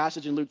 Great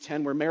passage in Luke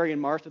 10 where Mary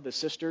and Martha, the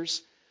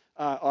sisters,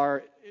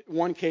 are, in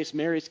one case,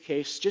 Mary's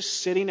case,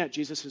 just sitting at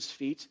Jesus'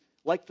 feet,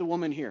 like the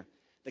woman here,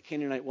 the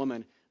Canaanite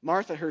woman.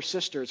 Martha, her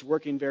sister, is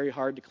working very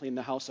hard to clean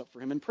the house up for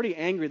him and pretty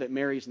angry that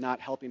Mary's not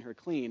helping her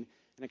clean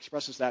and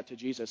expresses that to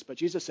Jesus. But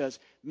Jesus says,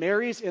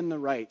 Mary's in the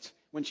right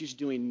when she's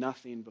doing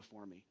nothing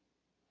before me.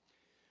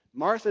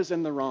 Martha's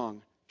in the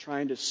wrong,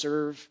 trying to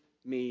serve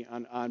me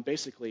on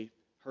basically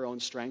her own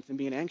strength and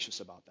being anxious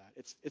about that.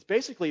 It's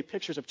basically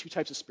pictures of two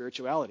types of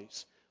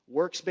spiritualities,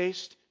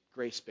 works-based,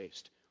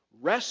 grace-based.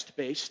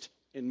 Rest-based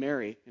in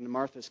Mary, in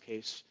Martha's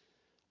case,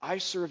 I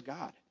serve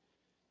God.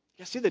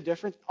 You see the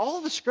difference? All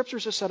of the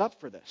scriptures are set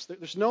up for this.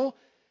 There's no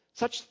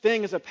such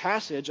thing as a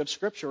passage of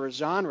scripture or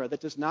genre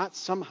that does not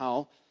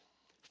somehow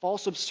fall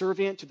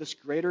subservient to this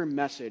greater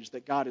message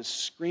that God is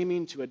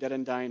screaming to a dead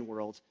and dying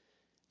world,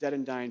 dead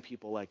and dying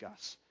people like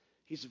us.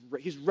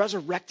 He's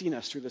resurrecting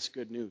us through this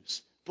good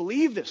news.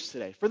 Believe this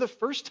today. For the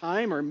first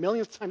time or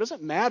millionth time,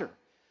 doesn't matter.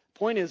 The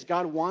point is,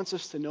 God wants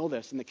us to know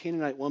this, and the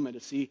Canaanite woman to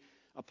see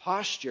a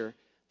posture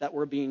that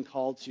we're being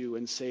called to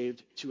and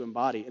saved to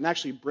embody and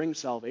actually bring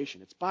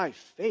salvation. It's by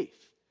faith.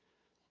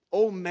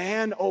 Oh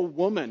man, oh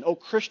woman, oh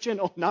Christian,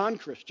 oh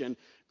non-Christian,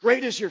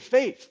 great is your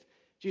faith,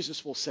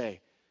 Jesus will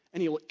say.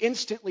 And he will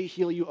instantly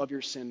heal you of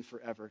your sin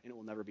forever, and it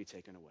will never be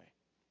taken away.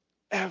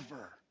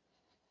 Ever.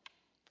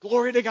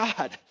 Glory to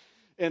God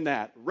in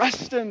that.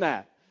 Rest in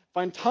that.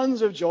 Find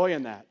tons of joy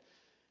in that.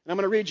 And I'm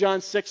going to read John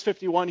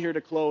 6:51 here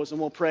to close,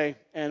 and we'll pray.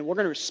 And we're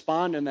going to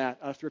respond in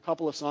that through a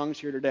couple of songs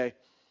here today.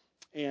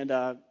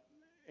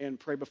 And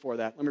pray before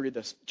that. Let me read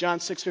this. John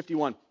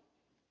 6:51.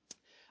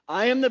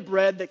 I am the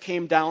bread that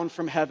came down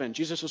from heaven.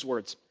 Jesus'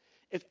 words.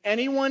 If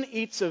anyone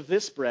eats of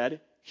this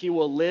bread, he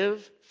will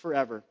live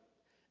forever.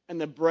 And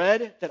the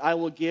bread that I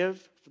will give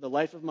for the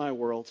life of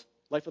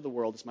the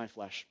world is my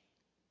flesh.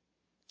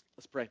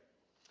 Let's pray.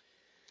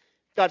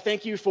 God,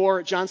 thank you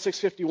for John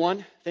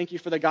 6:51. Thank you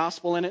for the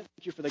gospel in it.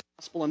 Thank you for the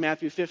gospel in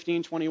Matthew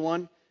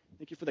 15:21.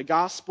 Thank you for the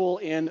gospel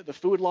in the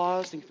food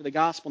laws. Thank you for the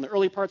gospel in the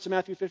early parts of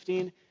Matthew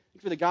 15. Thank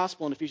you for the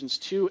gospel in Ephesians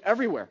 2.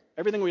 Everywhere,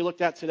 everything we looked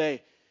at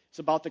today, it's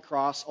about the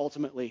cross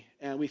ultimately.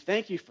 And we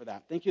thank you for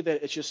that. Thank you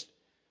that it just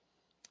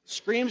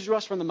screams to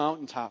us from the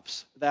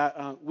mountaintops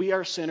that we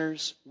are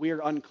sinners, we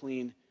are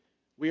unclean,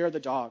 we are the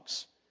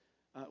dogs,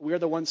 we are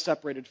the ones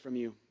separated from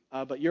you.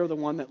 But you're the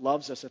one that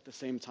loves us at the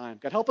same time.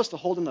 God, help us to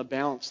hold in the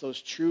balance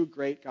those true,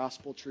 great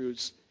gospel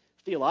truths,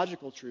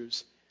 theological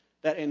truths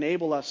that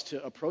enable us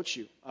to approach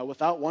you.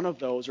 Without one of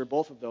those or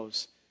both of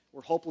those,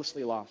 we're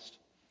hopelessly lost.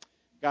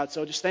 God,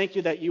 so just thank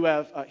you that you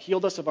have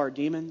healed us of our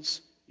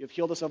demons. You've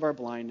healed us of our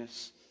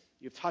blindness.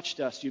 You've touched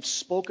us. You've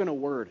spoken a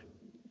word,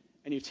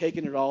 and you've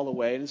taken it all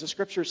away. And as the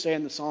scriptures say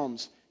in the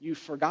Psalms, you've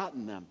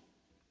forgotten them.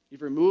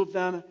 You've removed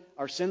them,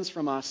 our sins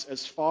from us,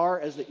 as far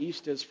as the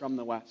east is from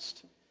the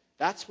west.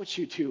 That's what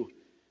you do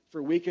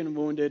for weak and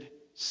wounded,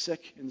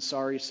 sick and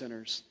sorry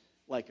sinners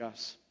like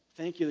us.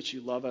 thank you that you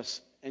love us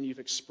and you've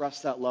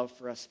expressed that love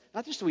for us.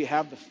 Not just do we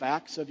have the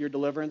facts of your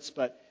deliverance,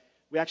 but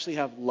we actually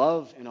have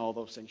love in all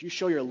those things. You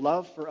show your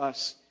love for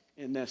us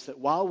in this, that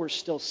while we're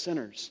still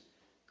sinners,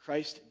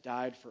 Christ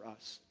died for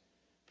us.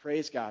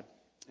 Praise God.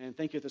 And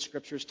thank you that the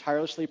Scriptures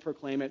tirelessly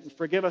proclaim it. And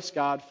forgive us,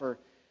 God, for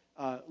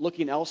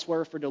looking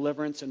elsewhere for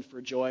deliverance and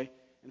for joy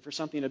and for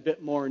something a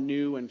bit more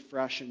new and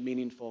fresh and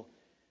meaningful.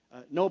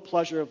 No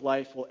pleasure of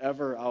life will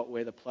ever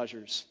outweigh the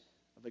pleasures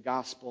of the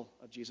gospel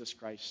of Jesus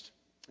Christ.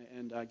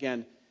 And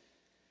again,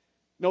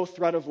 no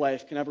threat of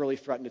life can ever really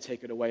threaten to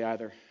take it away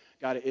either.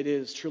 God, it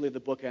is truly the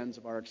bookends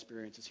of our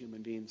experience as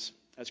human beings,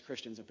 as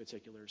Christians in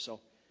particular. So,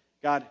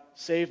 God,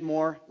 save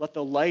more. Let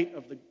the light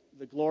of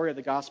the glory of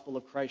the gospel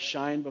of Christ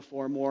shine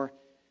before more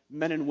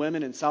men and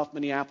women in South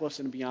Minneapolis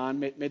and beyond.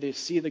 May they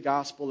see the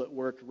gospel at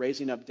work,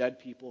 raising up dead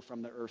people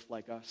from the earth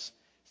like us,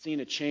 seeing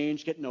a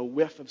change, getting a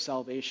whiff of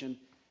salvation,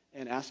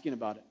 and asking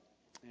about it.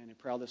 And I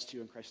pray all this to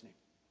you in Christ's name.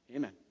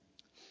 Amen.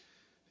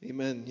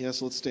 Amen.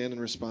 Yes, let's stand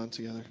and respond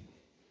together.